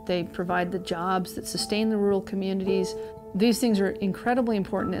fiber. They provide the jobs that sustain the rural communities. These things are incredibly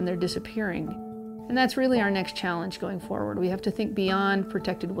important and they're disappearing. And that's really our next challenge going forward. We have to think beyond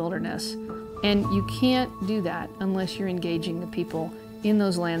protected wilderness. And you can't do that unless you're engaging the people in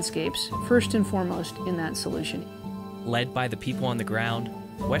those landscapes, first and foremost in that solution. Led by the people on the ground,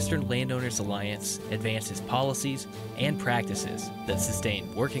 Western Landowners Alliance advances policies and practices that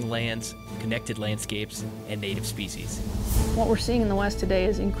sustain working lands, connected landscapes, and native species. What we're seeing in the West today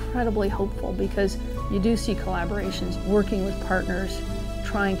is incredibly hopeful because you do see collaborations, working with partners,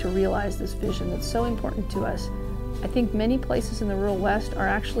 trying to realize this vision that's so important to us. I think many places in the rural West are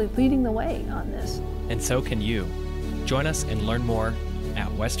actually leading the way on this. And so can you. Join us and learn more at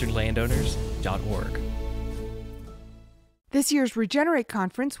westernlandowners.org. This year's Regenerate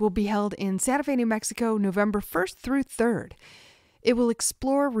Conference will be held in Santa Fe, New Mexico, November 1st through 3rd. It will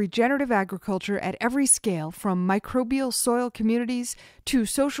explore regenerative agriculture at every scale, from microbial soil communities to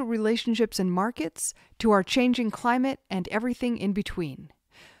social relationships and markets to our changing climate and everything in between.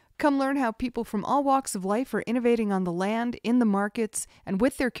 Come learn how people from all walks of life are innovating on the land, in the markets, and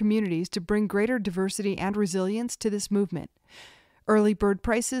with their communities to bring greater diversity and resilience to this movement. Early bird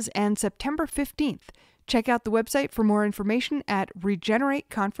prices end September 15th. Check out the website for more information at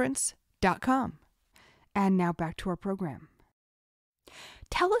regenerateconference.com. And now back to our program.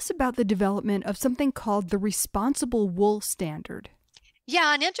 Tell us about the development of something called the Responsible Wool Standard.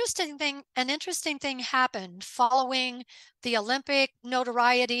 Yeah, an interesting thing happened following the Olympic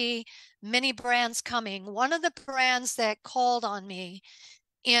notoriety, many brands coming. One of the brands that called on me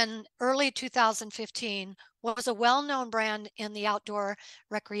in early 2015 was a well-known brand in the outdoor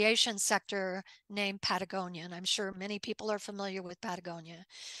recreation sector named Patagonia. And I'm sure many people are familiar with Patagonia.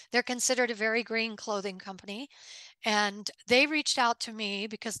 They're considered a very green clothing company. And they reached out to me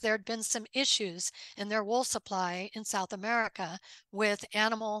because there had been some issues in their wool supply in South America with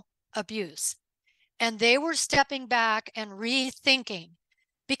animal abuse. And they were stepping back and rethinking.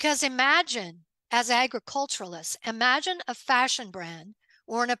 Because imagine, as agriculturalists, imagine a fashion brand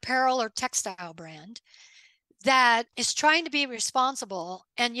or an apparel or textile brand that is trying to be responsible,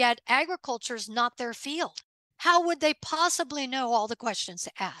 and yet agriculture is not their field. How would they possibly know all the questions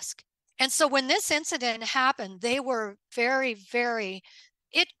to ask? And so when this incident happened, they were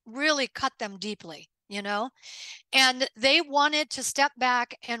it really cut them deeply, and they wanted to step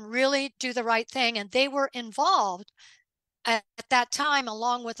back and really do the right thing. And they were involved at that time,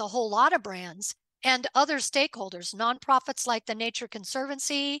 along with a whole lot of brands and other stakeholders, nonprofits like the Nature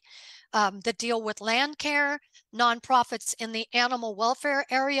Conservancy, that deal with land care, nonprofits in the animal welfare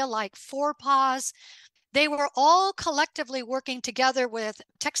area like Four Paws. They were all collectively working together with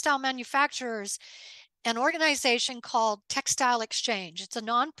textile manufacturers, an organization called Textile Exchange. It's a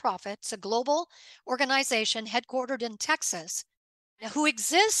nonprofit, it's a global organization headquartered in Texas, who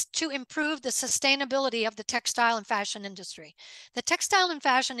exists to improve the sustainability of the textile and fashion industry. The textile and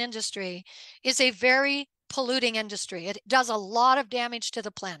fashion industry is a very polluting industry. It does a lot of damage to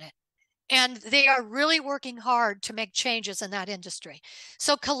the planet. And they are really working hard to make changes in that industry.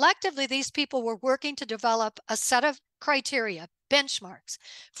 So collectively, these people were working to develop a set of criteria, benchmarks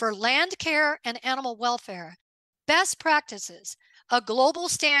for land care and animal welfare, best practices, a global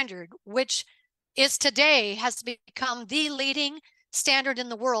standard, which is today has become the leading standard in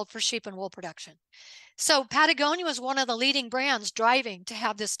the world for sheep and wool production. So Patagonia was one of the leading brands driving to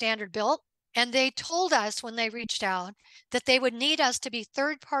have this standard built. And they told us when they reached out that they would need us to be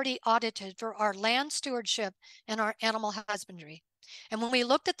third-party audited for our land stewardship and our animal husbandry. And when we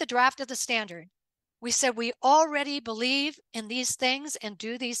looked at the draft of the standard, we said we already believe in these things and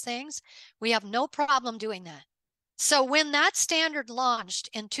do these things. We have no problem doing that. So when that standard launched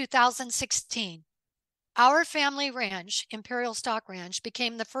in 2016, our family ranch, Imperial Stock Ranch,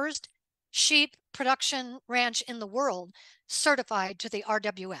 became the first sheep production ranch in the world certified to the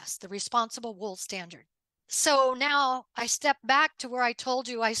RWS, the Responsible Wool Standard. So now I step back to where I told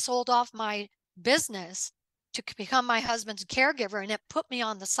you I sold off my business to become my husband's caregiver, and it put me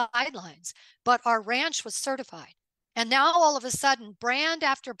on the sidelines. But our ranch was certified. And now all of a sudden, brand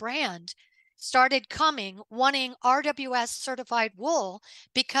after brand started coming wanting RWS certified wool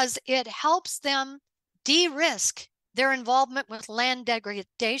because it helps them de-risk their involvement with land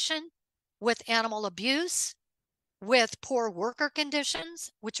degradation, with animal abuse, with poor worker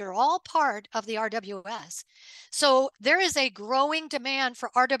conditions, which are all part of the RWS. So there is a growing demand for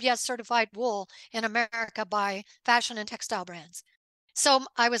RWS certified wool in America by fashion and textile brands. So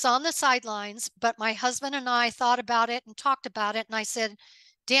I was on the sidelines, but my husband and I thought about it and talked about it. And I said,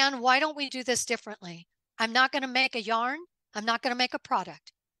 Dan, why don't we do this differently? I'm not going to make a yarn. I'm not going to make a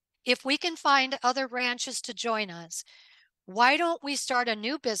product. If we can find other ranches to join us, why don't we start a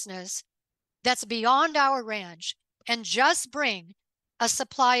new business that's beyond our ranch and just bring a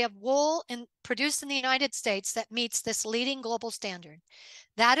supply of wool produced in the United States that meets this leading global standard?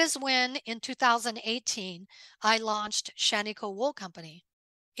 That is when, in 2018, I launched Shaniko Wool Company.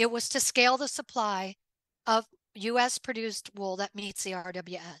 It was to scale the supply of U.S. produced wool that meets the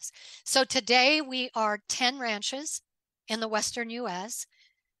RWS. So today we are 10 ranches in the Western U.S.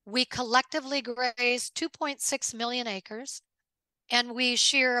 We collectively graze 2.6 million acres, and we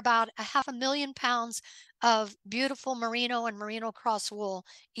shear about 500,000 pounds of beautiful merino and merino cross wool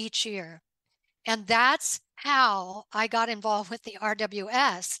each year. And that's how I got involved with the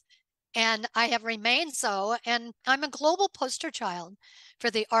RWS. And I have remained so. And I'm a global poster child for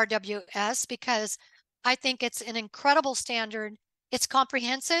the RWS because I think it's an incredible standard. It's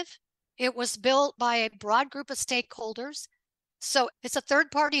comprehensive. It was built by a broad group of stakeholders. So it's a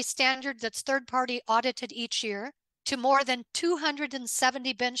third-party standard that's third-party audited each year to more than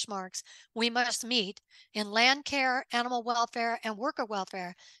 270 benchmarks we must meet in land care, animal welfare, and worker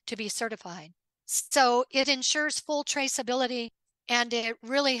welfare to be certified. So it ensures full traceability, and it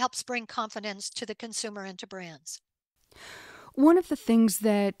really helps bring confidence to the consumer and to brands. One of the things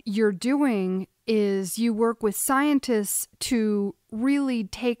that you're doing is you work with scientists to really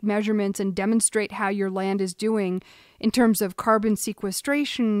take measurements and demonstrate how your land is doing in terms of carbon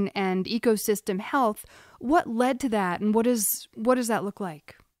sequestration and ecosystem health. What led to that, and what does that look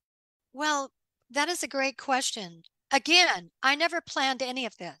like? Well, that is a great question. Again, I never planned any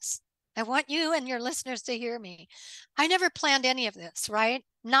of this. I want you and your listeners to hear me. I never planned any of this, right?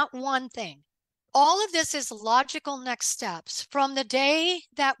 Not one thing. All of this is logical next steps from the day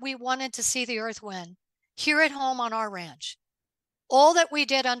that we wanted to see the earth win here at home on our ranch. All that we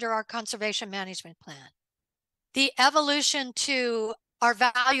did under our conservation management plan, the evolution to our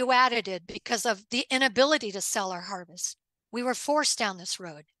value added because of the inability to sell our harvest. We were forced down this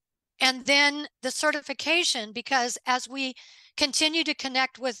road. And then the certification, because as we continue to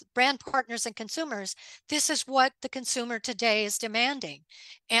connect with brand partners and consumers, this is what the consumer today is demanding.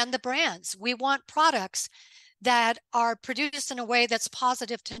 And the brands, we want products that are produced in a way that's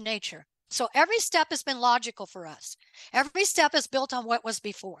positive to nature. So every step has been logical for us. Every step is built on what was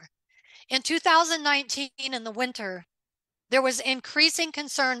before. In 2019, in the winter, there was increasing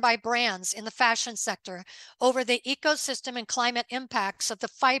concern by brands in the fashion sector over the ecosystem and climate impacts of the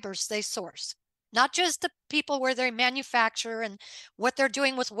fibers they source. Not just the people where they manufacture and what they're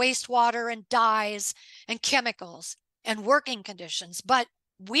doing with wastewater and dyes and chemicals and working conditions, but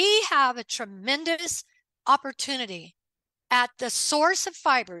we have a tremendous opportunity at the source of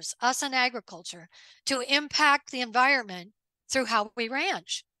fibers, us in agriculture, to impact the environment through how we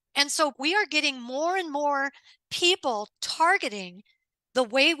ranch. And so we are getting more and more people targeting the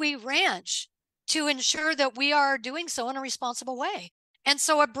way we ranch to ensure that we are doing so in a responsible way. And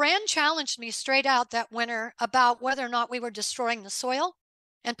so a brand challenged me straight out that winter about whether or not we were destroying the soil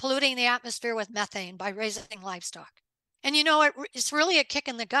and polluting the atmosphere with methane by raising livestock. And you know, it's really a kick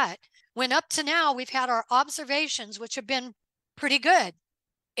in the gut. When up to now, we've had our observations, which have been pretty good.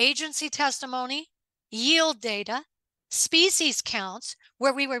 Agency testimony, yield data, species counts,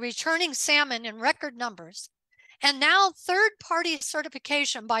 where we were returning salmon in record numbers, and now third-party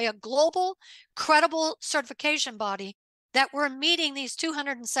certification by a global, credible certification body that we're meeting these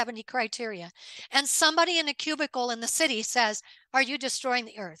 270 criteria. And somebody in a cubicle in the city says, "Are you destroying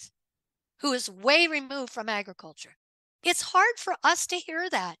the earth?" Who is way removed from agriculture. It's hard for us to hear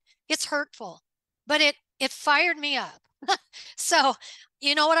that. It's hurtful, but it fired me up. So,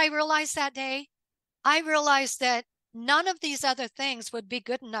 you know what I realized that day? I realized that none of these other things would be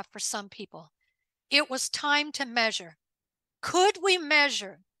good enough for some people. It was time to measure. Could we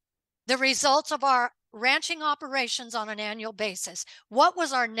measure the results of our ranching operations on an annual basis? What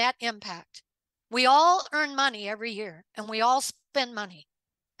was our net impact? We all earn money every year, and we all spend money.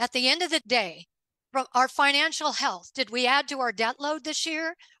 At the end of the day, from our financial health, did we add to our debt load this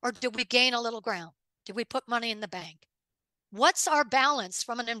year, or did we gain a little ground? Did we put money in the bank? What's our balance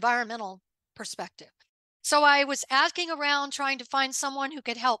from an environmental perspective? So I was asking around trying to find someone who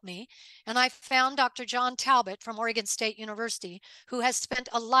could help me, and I found Dr. John Talbot from Oregon State University, who has spent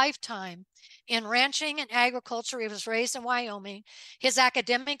a lifetime in ranching and agriculture. He was raised in Wyoming. His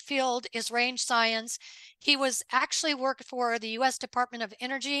academic field is range science. He was actually worked for the U.S. Department of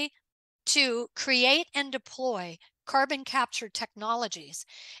Energy to create and deploy carbon capture technologies.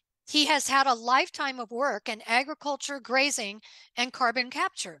 He has had a lifetime of work in agriculture, grazing, and carbon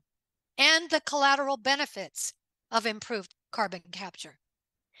capture, and the collateral benefits of improved carbon capture.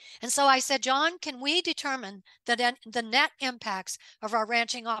 And so I said, "John, can we determine the net impacts of our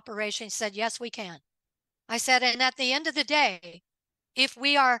ranching operation?" He said, "Yes, we can." I said, "And at the end of the day, if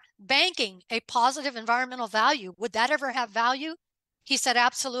we are banking a positive environmental value, would that ever have value?" He said,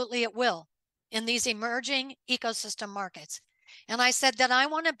 "Absolutely, it will in these emerging ecosystem markets." And I said that I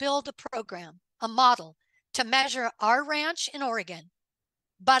want to build a program, a model to measure our ranch in Oregon,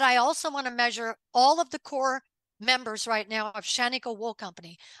 but I also want to measure all of the core members right now of Shaniko Wool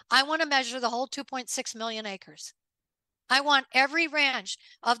Company. I want to measure the whole 2.6 million acres. I want every ranch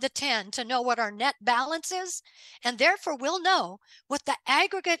of the 10 to know what our net balance is, and therefore we'll know what the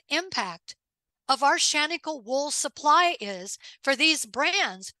aggregate impact of our Shaniko wool supply is for these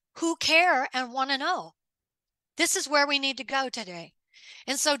brands who care and want to know. This is where we need to go today.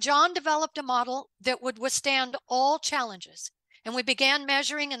 And so John developed a model that would withstand all challenges. And we began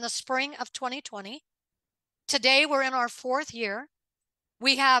measuring in the spring of 2020. Today, we're in our 4th year.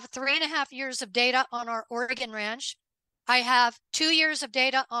 We have 3.5 years of data on our Oregon ranch. I have 2 years of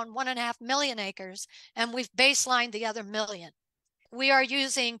data on 1.5 million acres, and we've baselined the other million. We are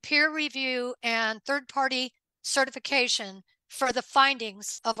using peer review and third-party certification for the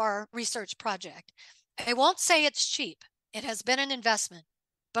findings of our research project. I won't say it's cheap. It has been an investment,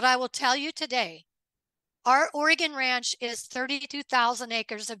 but I will tell you today, our Oregon ranch is 32,000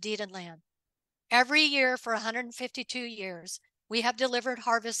 acres of deeded land. Every year for 152 years, we have delivered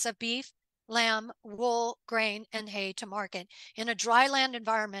harvests of beef, lamb, wool, grain, and hay to market in a dry land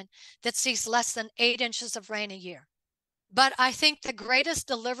environment that sees less than 8 inches of rain a year. But I think the greatest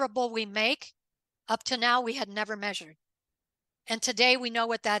deliverable we make up to now, we had never measured. And today we know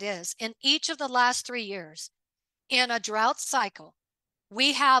what that is. In each of the last 3 years, in a drought cycle,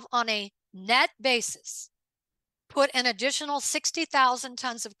 we have on a net basis put an additional 60,000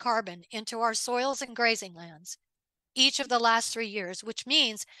 tons of carbon into our soils and grazing lands each of the last 3 years, which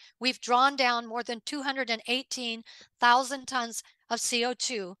means we've drawn down more than 218,000 tons of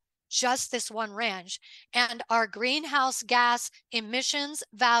CO2 just this one ranch. And our greenhouse gas emissions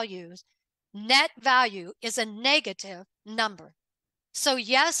values, net value, is a negative number. So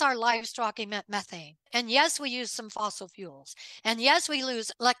yes, our livestock emit methane. And yes, we use some fossil fuels. And yes, we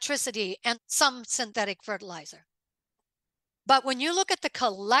lose electricity and some synthetic fertilizer. But when you look at the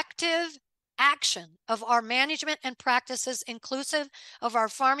collective action of our management and practices, inclusive of our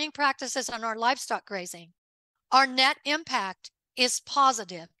farming practices and our livestock grazing, our net impact is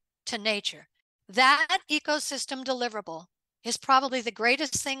positive to nature. That ecosystem deliverable is probably the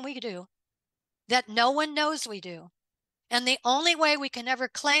greatest thing we do that no one knows we do. And the only way we can ever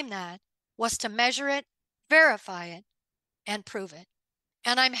claim that was to measure it, verify it, and prove it.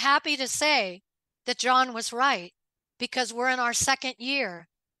 And I'm happy to say that John was right, because we're in our second year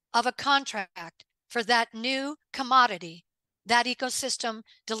of a contract for that new commodity, that ecosystem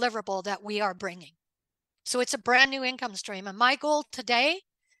deliverable that we are bringing. So it's a brand new income stream. And my goal today,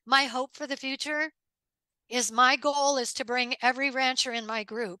 my hope for the future, is my goal is to bring every rancher in my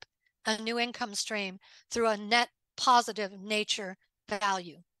group a new income stream through a net positive nature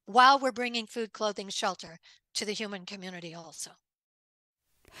value, while we're bringing food, clothing, shelter to the human community also.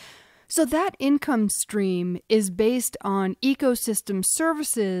 So that income stream is based on ecosystem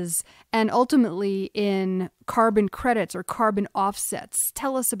services and ultimately in carbon credits or carbon offsets.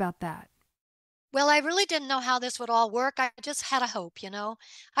 Tell us about that. Well, I really didn't know how this would all work. I just had a hope, you know.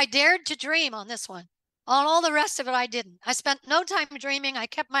 I dared to dream on this one. On all the rest of it, I didn't. I spent no time dreaming. I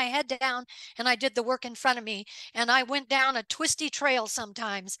kept my head down and I did the work in front of me. And I went down a twisty trail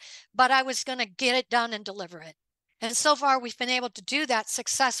sometimes, but I was going to get it done and deliver it. And so far, we've been able to do that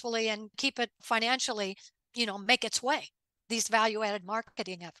successfully and keep it financially, you know, make its way, these value-added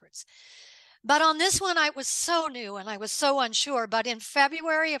marketing efforts. But on this one, I was so new and I was so unsure. But in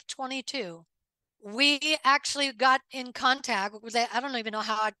February of 22, we actually got in contact with, I don't even know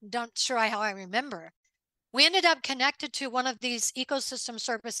how, how I remember. We ended up connected to one of these ecosystem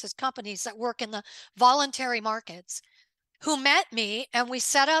services companies that work in the voluntary markets, who met me, and we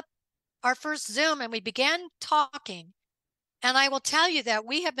set up our first Zoom and we began talking. And I will tell you that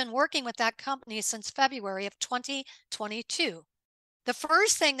we have been working with that company since February of 2022. The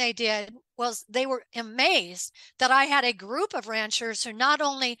first thing they did was they were amazed that I had a group of ranchers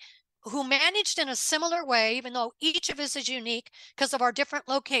who managed in a similar way, even though each of us is unique because of our different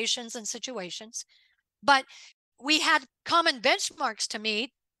locations and situations. But we had common benchmarks to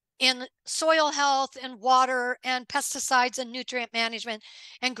meet in soil health and water and pesticides and nutrient management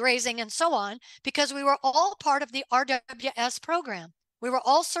and grazing and so on, because we were all part of the RWS program. We were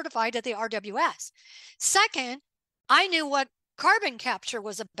all certified at the RWS. Second, I knew what carbon capture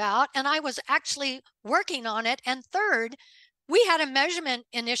was about, and I was actually working on it. And third, we had a measurement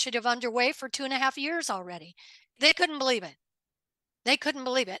initiative underway for 2.5 years already. They couldn't believe it. They couldn't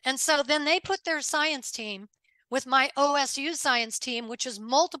believe it. And so then they put their science team with my OSU science team, which is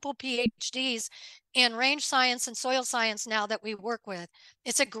multiple PhDs in range science and soil science now that we work with.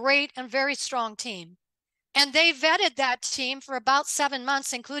 It's a great and very strong team. And they vetted that team for about 7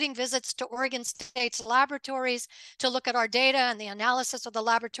 months, including visits to Oregon State's laboratories to look at our data and the analysis of the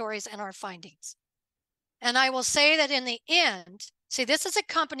laboratories and our findings. And I will say that in the end, see, this is a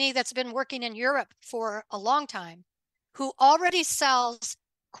company that's been working in Europe for a long time, who already sells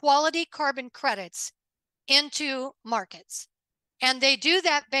quality carbon credits into markets. And they do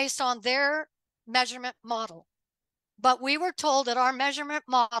that based on their measurement model. But we were told that our measurement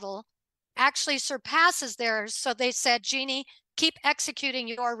model actually surpasses theirs. So they said, Jeannie, keep executing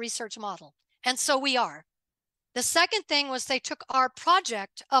your research model. And so we are. The second thing was they took our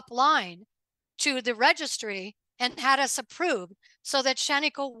project upline to the registry and had us approved, so that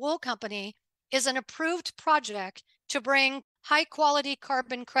Shaniko Wool Company is an approved project to bring high quality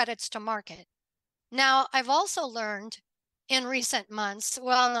carbon credits to market. Now, I've also learned in recent months,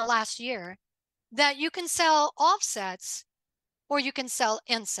 well, in the last year, that you can sell offsets or you can sell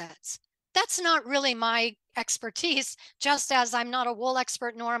insets. That's not really my expertise, just as I'm not a wool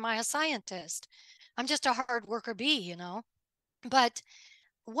expert, nor am I a scientist. I'm just a hard worker bee, you know. But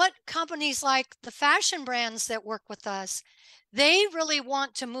what companies like the fashion brands that work with us, they really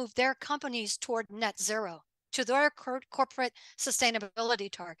want to move their companies toward net zero, to their corporate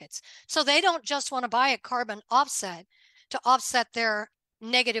sustainability targets. So they don't just want to buy a carbon offset to offset their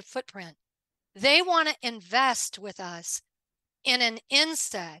negative footprint. They want to invest with us in an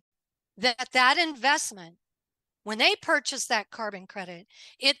instead that investment, when they purchase that carbon credit,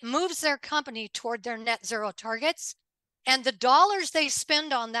 it moves their company toward their net zero targets. And the dollars they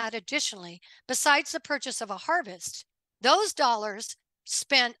spend on that additionally, besides the purchase of a harvest, those dollars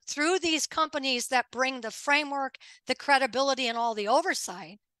spent through these companies that bring the framework, the credibility, and all the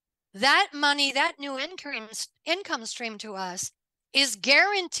oversight, that money, that new income stream to us is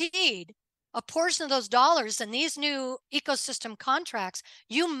guaranteed a portion of those dollars in these new ecosystem contracts.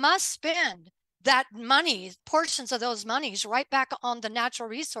 You must spend that money, portions of those monies, right back on the natural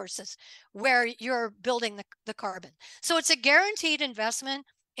resources where you're building the carbon. So it's a guaranteed investment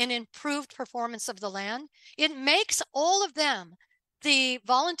in improved performance of the land. It makes all of them, the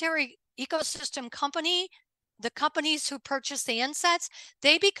voluntary ecosystem company, the companies who purchase the insets,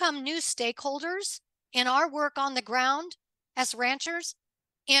 they become new stakeholders in our work on the ground as ranchers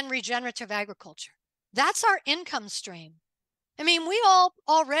in regenerative agriculture. That's our income stream. I mean, we all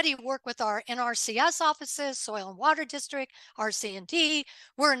already work with our NRCS offices, Soil and Water District, RC&D.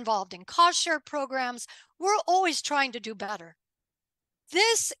 We're involved in cost share programs. We're always trying to do better.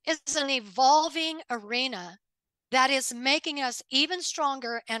 This is an evolving arena that is making us even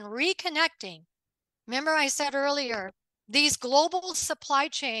stronger and reconnecting. Remember I said earlier, these global supply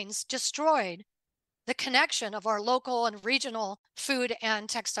chains destroyed the connection of our local and regional food and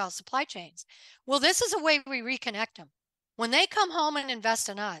textile supply chains. Well, this is a way we reconnect them. When they come home and invest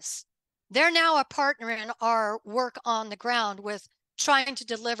in us, they're now a partner in our work on the ground with trying to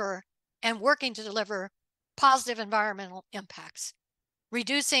deliver and working to deliver positive environmental impacts,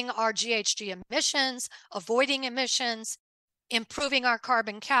 reducing our GHG emissions, avoiding emissions, improving our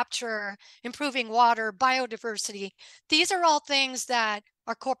carbon capture, improving water, biodiversity. These are all things that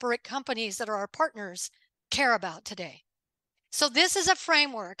our corporate companies that are our partners care about today. So this is a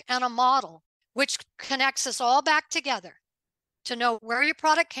framework and a model which connects us all back together to know where your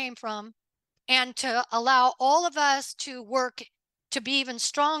product came from and to allow all of us to work to be even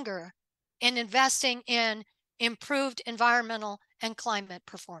stronger in investing in improved environmental and climate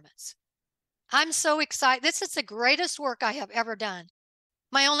performance. I'm so excited. This is the greatest work I have ever done.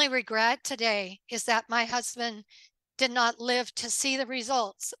 My only regret today is that my husband did not live to see the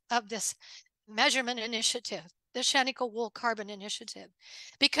results of this measurement initiative, the Shaniko Wool Carbon Initiative,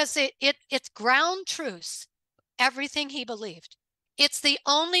 because it's ground truths, everything he believed. It's the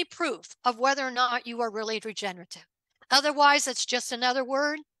only proof of whether or not you are really regenerative. Otherwise, it's just another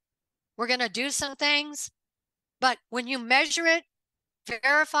word. We're going to do some things, but when you measure it,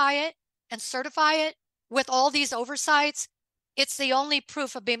 verify it, and certify it with all these oversights, it's the only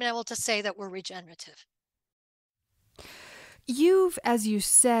proof of being able to say that we're regenerative. You've, as you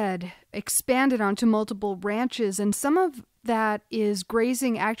said, expanded onto multiple ranches, and some of that is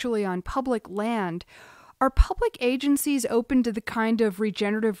grazing actually on public land. Are public agencies open to the kind of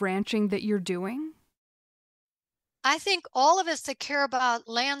regenerative ranching that you're doing? I think all of us that care about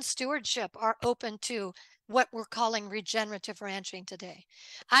land stewardship are open to what we're calling regenerative ranching today.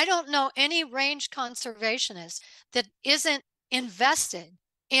 I don't know any range conservationist that isn't invested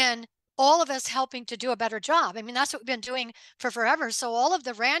in all of us helping to do a better job. I mean, that's what we've been doing for forever. So all of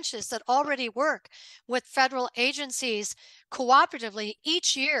the ranches that already work with federal agencies cooperatively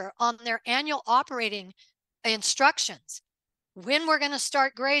each year on their annual operating instructions, when we're going to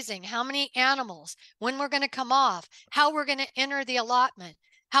start grazing, how many animals, when we're going to come off, how we're going to enter the allotment,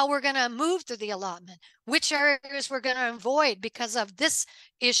 how we're going to move through the allotment, which areas we're going to avoid because of this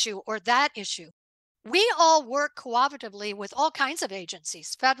issue or that issue. We all work cooperatively with all kinds of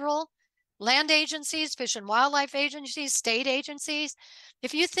agencies, federal, land agencies, fish and wildlife agencies, state agencies.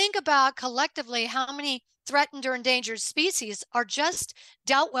 If you think about collectively how many threatened or endangered species are just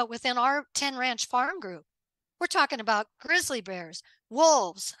dealt with within our 10 ranch farm group, we're talking about grizzly bears,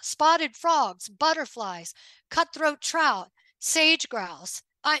 wolves, spotted frogs, butterflies, cutthroat trout, sage grouse.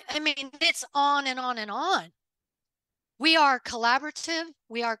 I mean, it's on and on and on. We are collaborative,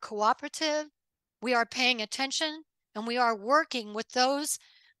 we are cooperative, we are paying attention, and we are working with those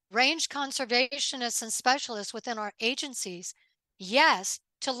range conservationists and specialists within our agencies, yes,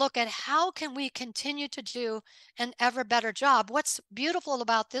 to look at how can we continue to do an ever better job. What's beautiful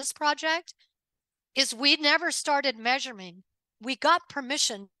about this project is we never started measuring. We got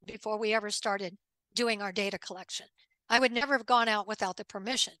permission before we ever started doing our data collection. I would never have gone out without the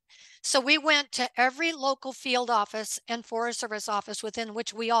permission. So we went to every local field office and Forest Service office within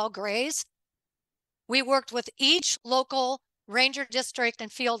which we all graze. We worked with each local ranger district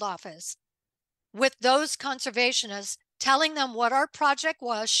and field office with those conservationists, telling them what our project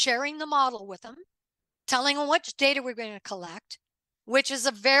was, sharing the model with them, telling them what data we're going to collect, which is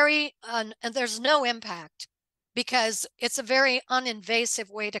a very, and there's no impact because it's a very uninvasive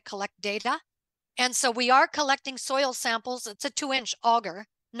way to collect data. And so we are collecting soil samples. It's a 2-inch auger.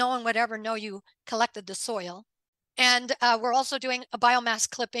 No one would ever know you collected the soil. And we're also doing a biomass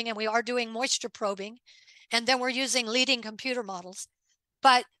clipping, and we are doing moisture probing. And then we're using leading computer models.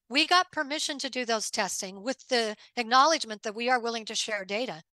 But we got permission to do those testing with the acknowledgement that we are willing to share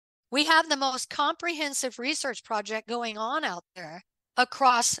data. We have the most comprehensive research project going on out there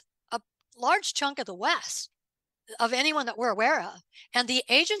across a large chunk of the West of anyone that we're aware of. And the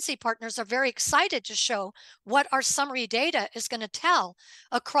agency partners are very excited to show what our summary data is going to tell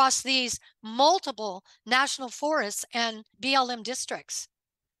across these multiple national forests and BLM districts.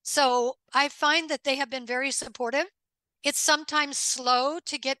 So I find that they have been very supportive. It's sometimes slow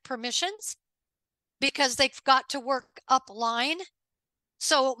to get permissions because they've got to work up line.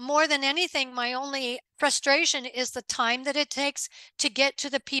 So more than anything, my only frustration is the time that it takes to get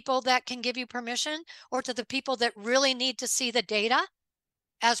to the people that can give you permission or to the people that really need to see the data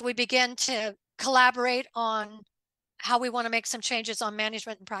as we begin to collaborate on how we want to make some changes on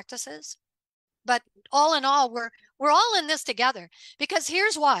management and practices. But all in all, we're all in this together, because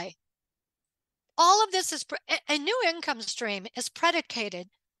here's why. All of this is a new income stream is predicated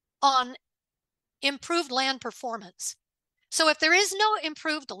on improved land performance. So if there is no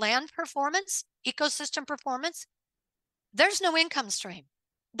improved land performance, ecosystem performance, there's no income stream.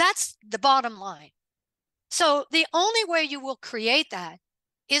 That's the bottom line. So the only way you will create that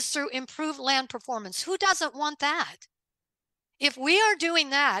is through improved land performance. Who doesn't want that? If we are doing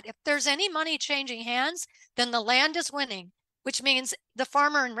that, if there's any money changing hands, then the land is winning, which means the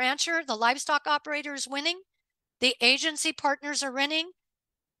farmer and rancher, the livestock operator is winning, the agency partners are winning,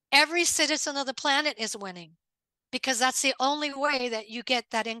 every citizen of the planet is winning, because that's the only way that you get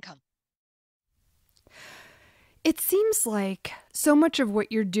that income. It seems like so much of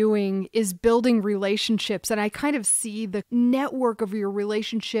what you're doing is building relationships, and I kind of see the network of your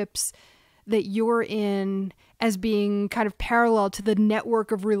relationships that you're in as being kind of parallel to the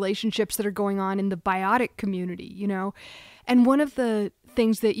network of relationships that are going on in the biotic community, you know? And one of the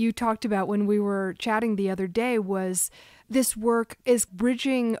things that you talked about when we were chatting the other day was this work is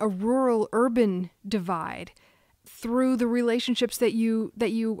bridging a rural-urban divide through the relationships that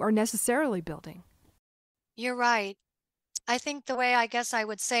you are necessarily building. You're right. I think the way I guess I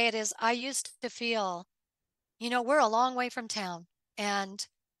would say it is I used to feel, we're a long way from town, and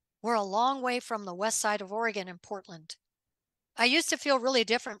we're a long way from the west side of Oregon in Portland. I used to feel really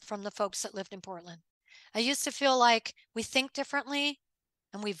different from the folks that lived in Portland. I used to feel like we think differently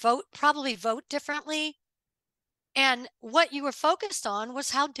and we probably vote differently. And what you were focused on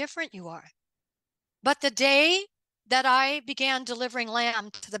was how different you are. But the day that I began delivering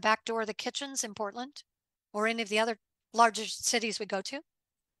lamb to the back door of the kitchens in Portland or any of the other larger cities we go to,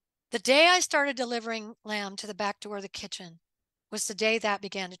 the day I started delivering lamb to the back door of the kitchen was the day that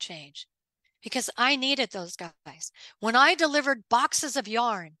began to change, because I needed those guys. When I delivered boxes of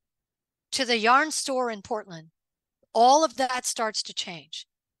yarn to the yarn store in Portland, all of that starts to change.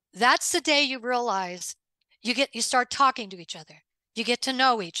 That's the day you realize you start talking to each other. You get to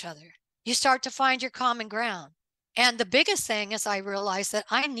know each other. You start to find your common ground. And the biggest thing is I realized that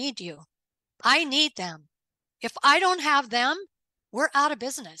I need you. I need them. If I don't have them, we're out of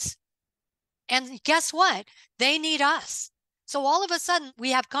business. And guess what? They need us. So all of a sudden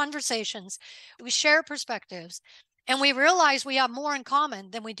we have conversations, we share perspectives, and we realize we have more in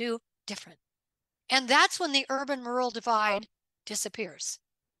common than we do different. And that's when the urban-rural divide disappears.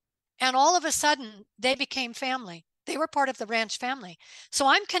 And all of a sudden they became family. They were part of the ranch family. So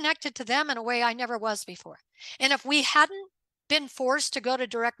I'm connected to them in a way I never was before. And if we hadn't been forced to go to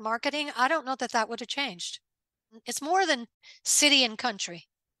direct marketing, I don't know that would have changed. It's more than city and country.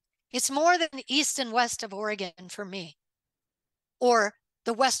 It's more than the east and west of Oregon for me, or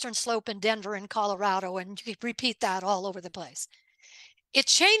the western slope in Denver and Colorado, and you could repeat that all over the place. It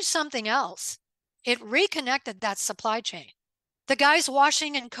changed something else. It reconnected that supply chain. The guys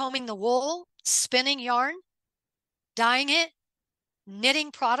washing and combing the wool, spinning yarn, dyeing it,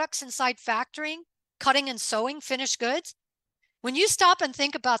 knitting products inside factory, cutting and sewing finished goods. When you stop and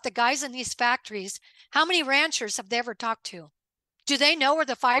think about the guys in these factories, how many ranchers have they ever talked to? Do they know where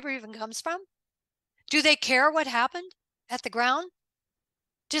the fiber even comes from? Do they care what happened at the ground?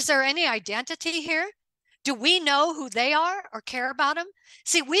 Is there any identity here? Do we know who they are or care about them?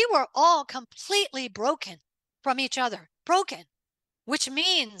 See, we were all completely broken from each other, broken, which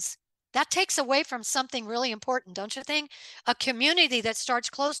means that takes away from something really important, don't you think? A community that starts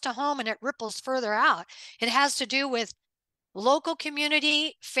close to home and it ripples further out. It has to do with local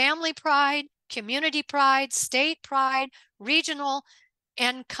community, family pride, community pride, state pride, regional,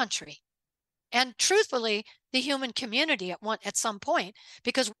 and country. And truthfully, the human community at some point,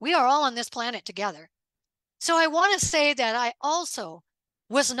 because we are all on this planet together. So I want to say that I also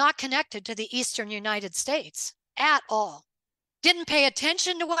was not connected to the Eastern United States at all. Didn't pay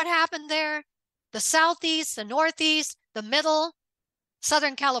attention to what happened there. The Southeast, the Northeast, the Middle,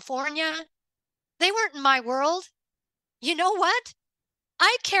 Southern California, they weren't in my world. You know what?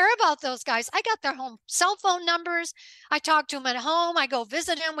 I care about those guys. I got their home cell phone numbers. I talk to them at home. I go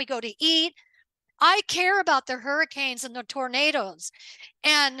visit them. We go to eat. I care about the hurricanes and the tornadoes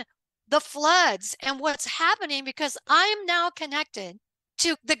and the floods and what's happening, because I'm now connected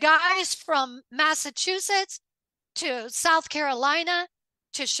to the guys from Massachusetts to South Carolina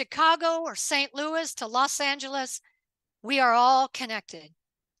to Chicago or St. Louis to Los Angeles. We are all connected.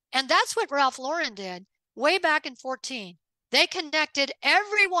 And that's what Ralph Lauren did way back in 2014. They connected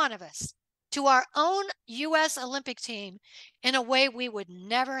every one of us to our own U.S. Olympic team in a way we would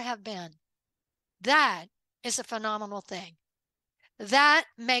never have been. That is a phenomenal thing. That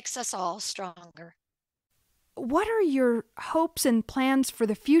makes us all stronger. What are your hopes and plans for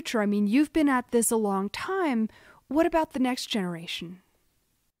the future? I mean, you've been at this a long time. What about the next generation?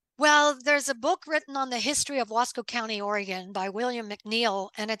 Well, there's a book written on the history of Wasco County, Oregon by William McNeil,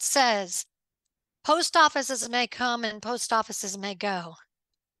 and it says, post offices may come and post offices may go,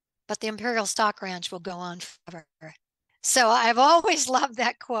 but the Imperial Stock Ranch will go on forever. So I've always loved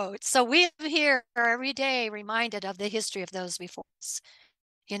that quote. So we're here every day reminded of the history of those before us.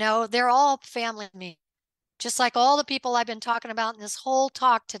 You know, they're all family to me. Just like all the people I've been talking about in this whole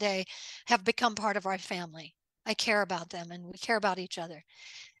talk today have become part of our family. I care about them and we care about each other.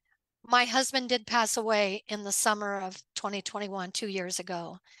 My husband did pass away in the summer of 2021, 2 years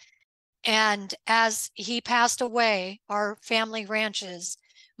ago. And as he passed away, our family ranches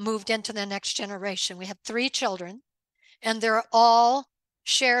moved into the next generation. We have 3 children, and they're all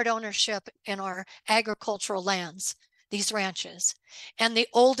shared ownership in our agricultural lands, these ranches. And the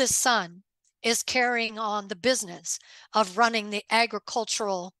oldest son is carrying on the business of running the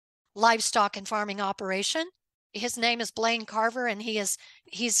agricultural livestock and farming operation. His name is Jeanne Carver, and he's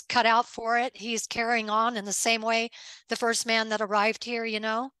cut out for it. He's carrying on in the same way the first man that arrived here, you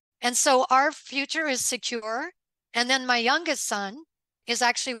know. And so our future is secure. And then my youngest son is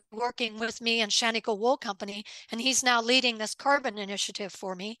actually working with me and Shaniko Wool Company, and he's now leading this carbon initiative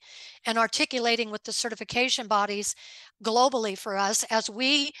for me and articulating with the certification bodies globally for us as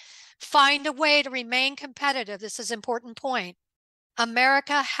we find a way to remain competitive. This is an important point.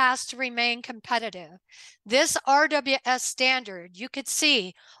 America has to remain competitive. This RWS standard, you could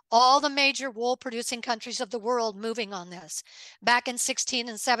see all the major wool producing countries of the world moving on this. Back in 16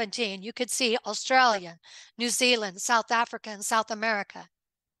 and 17, you could see Australia, New Zealand, South Africa, and South America.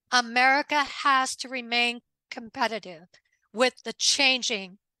 America has to remain competitive with the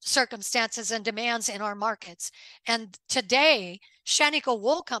changing circumstances and demands in our markets. And today, Shaniko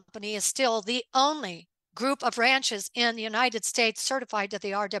Wool Company is still the only group of ranches in the United States certified to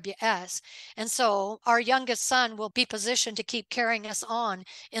the RWS. And so our youngest son will be positioned to keep carrying us on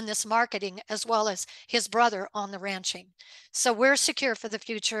in this marketing, as well as his brother on the ranching. So we're secure for the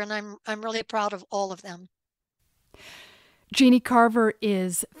future, and I'm really proud of all of them. Jeanne Carver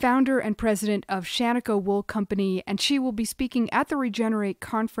is founder and president of Shaniko Wool Company, and she will be speaking at the Regenerate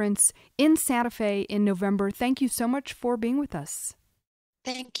Conference in Santa Fe in November. Thank you so much for being with us.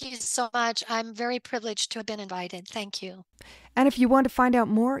 Thank you so much. I'm very privileged to have been invited. Thank you. And if you want to find out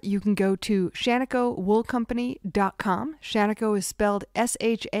more, you can go to ShanikoWoolCompany.com. Shaniko is spelled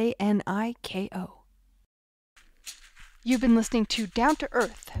Shaniko. You've been listening to Down to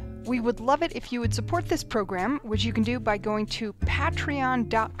Earth. We would love it if you would support this program, which you can do by going to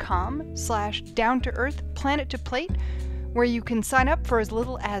patreon.com/down-to-earth planet to plate, where you can sign up for as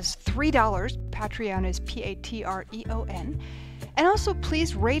little as $3. Patreon is Patreon. And also,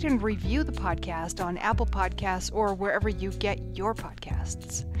 please rate and review the podcast on Apple Podcasts or wherever you get your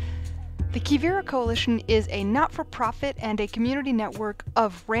podcasts. The Quivira Coalition is a not-for-profit and a community network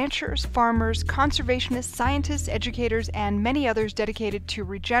of ranchers, farmers, conservationists, scientists, educators, and many others dedicated to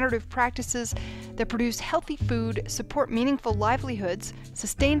regenerative practices that produce healthy food, support meaningful livelihoods,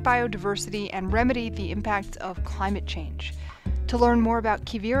 sustain biodiversity, and remedy the impacts of climate change. To learn more about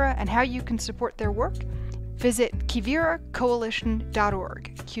Quivira and how you can support their work, visit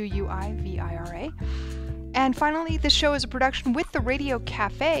QuiviraCoalition.org, Quivira. And finally, this show is a production with the Radio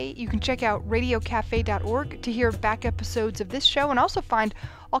Cafe. You can check out radiocafe.org to hear back episodes of this show and also find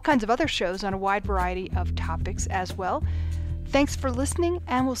all kinds of other shows on a wide variety of topics as well. Thanks for listening,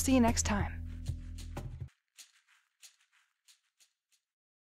 and we'll see you next time.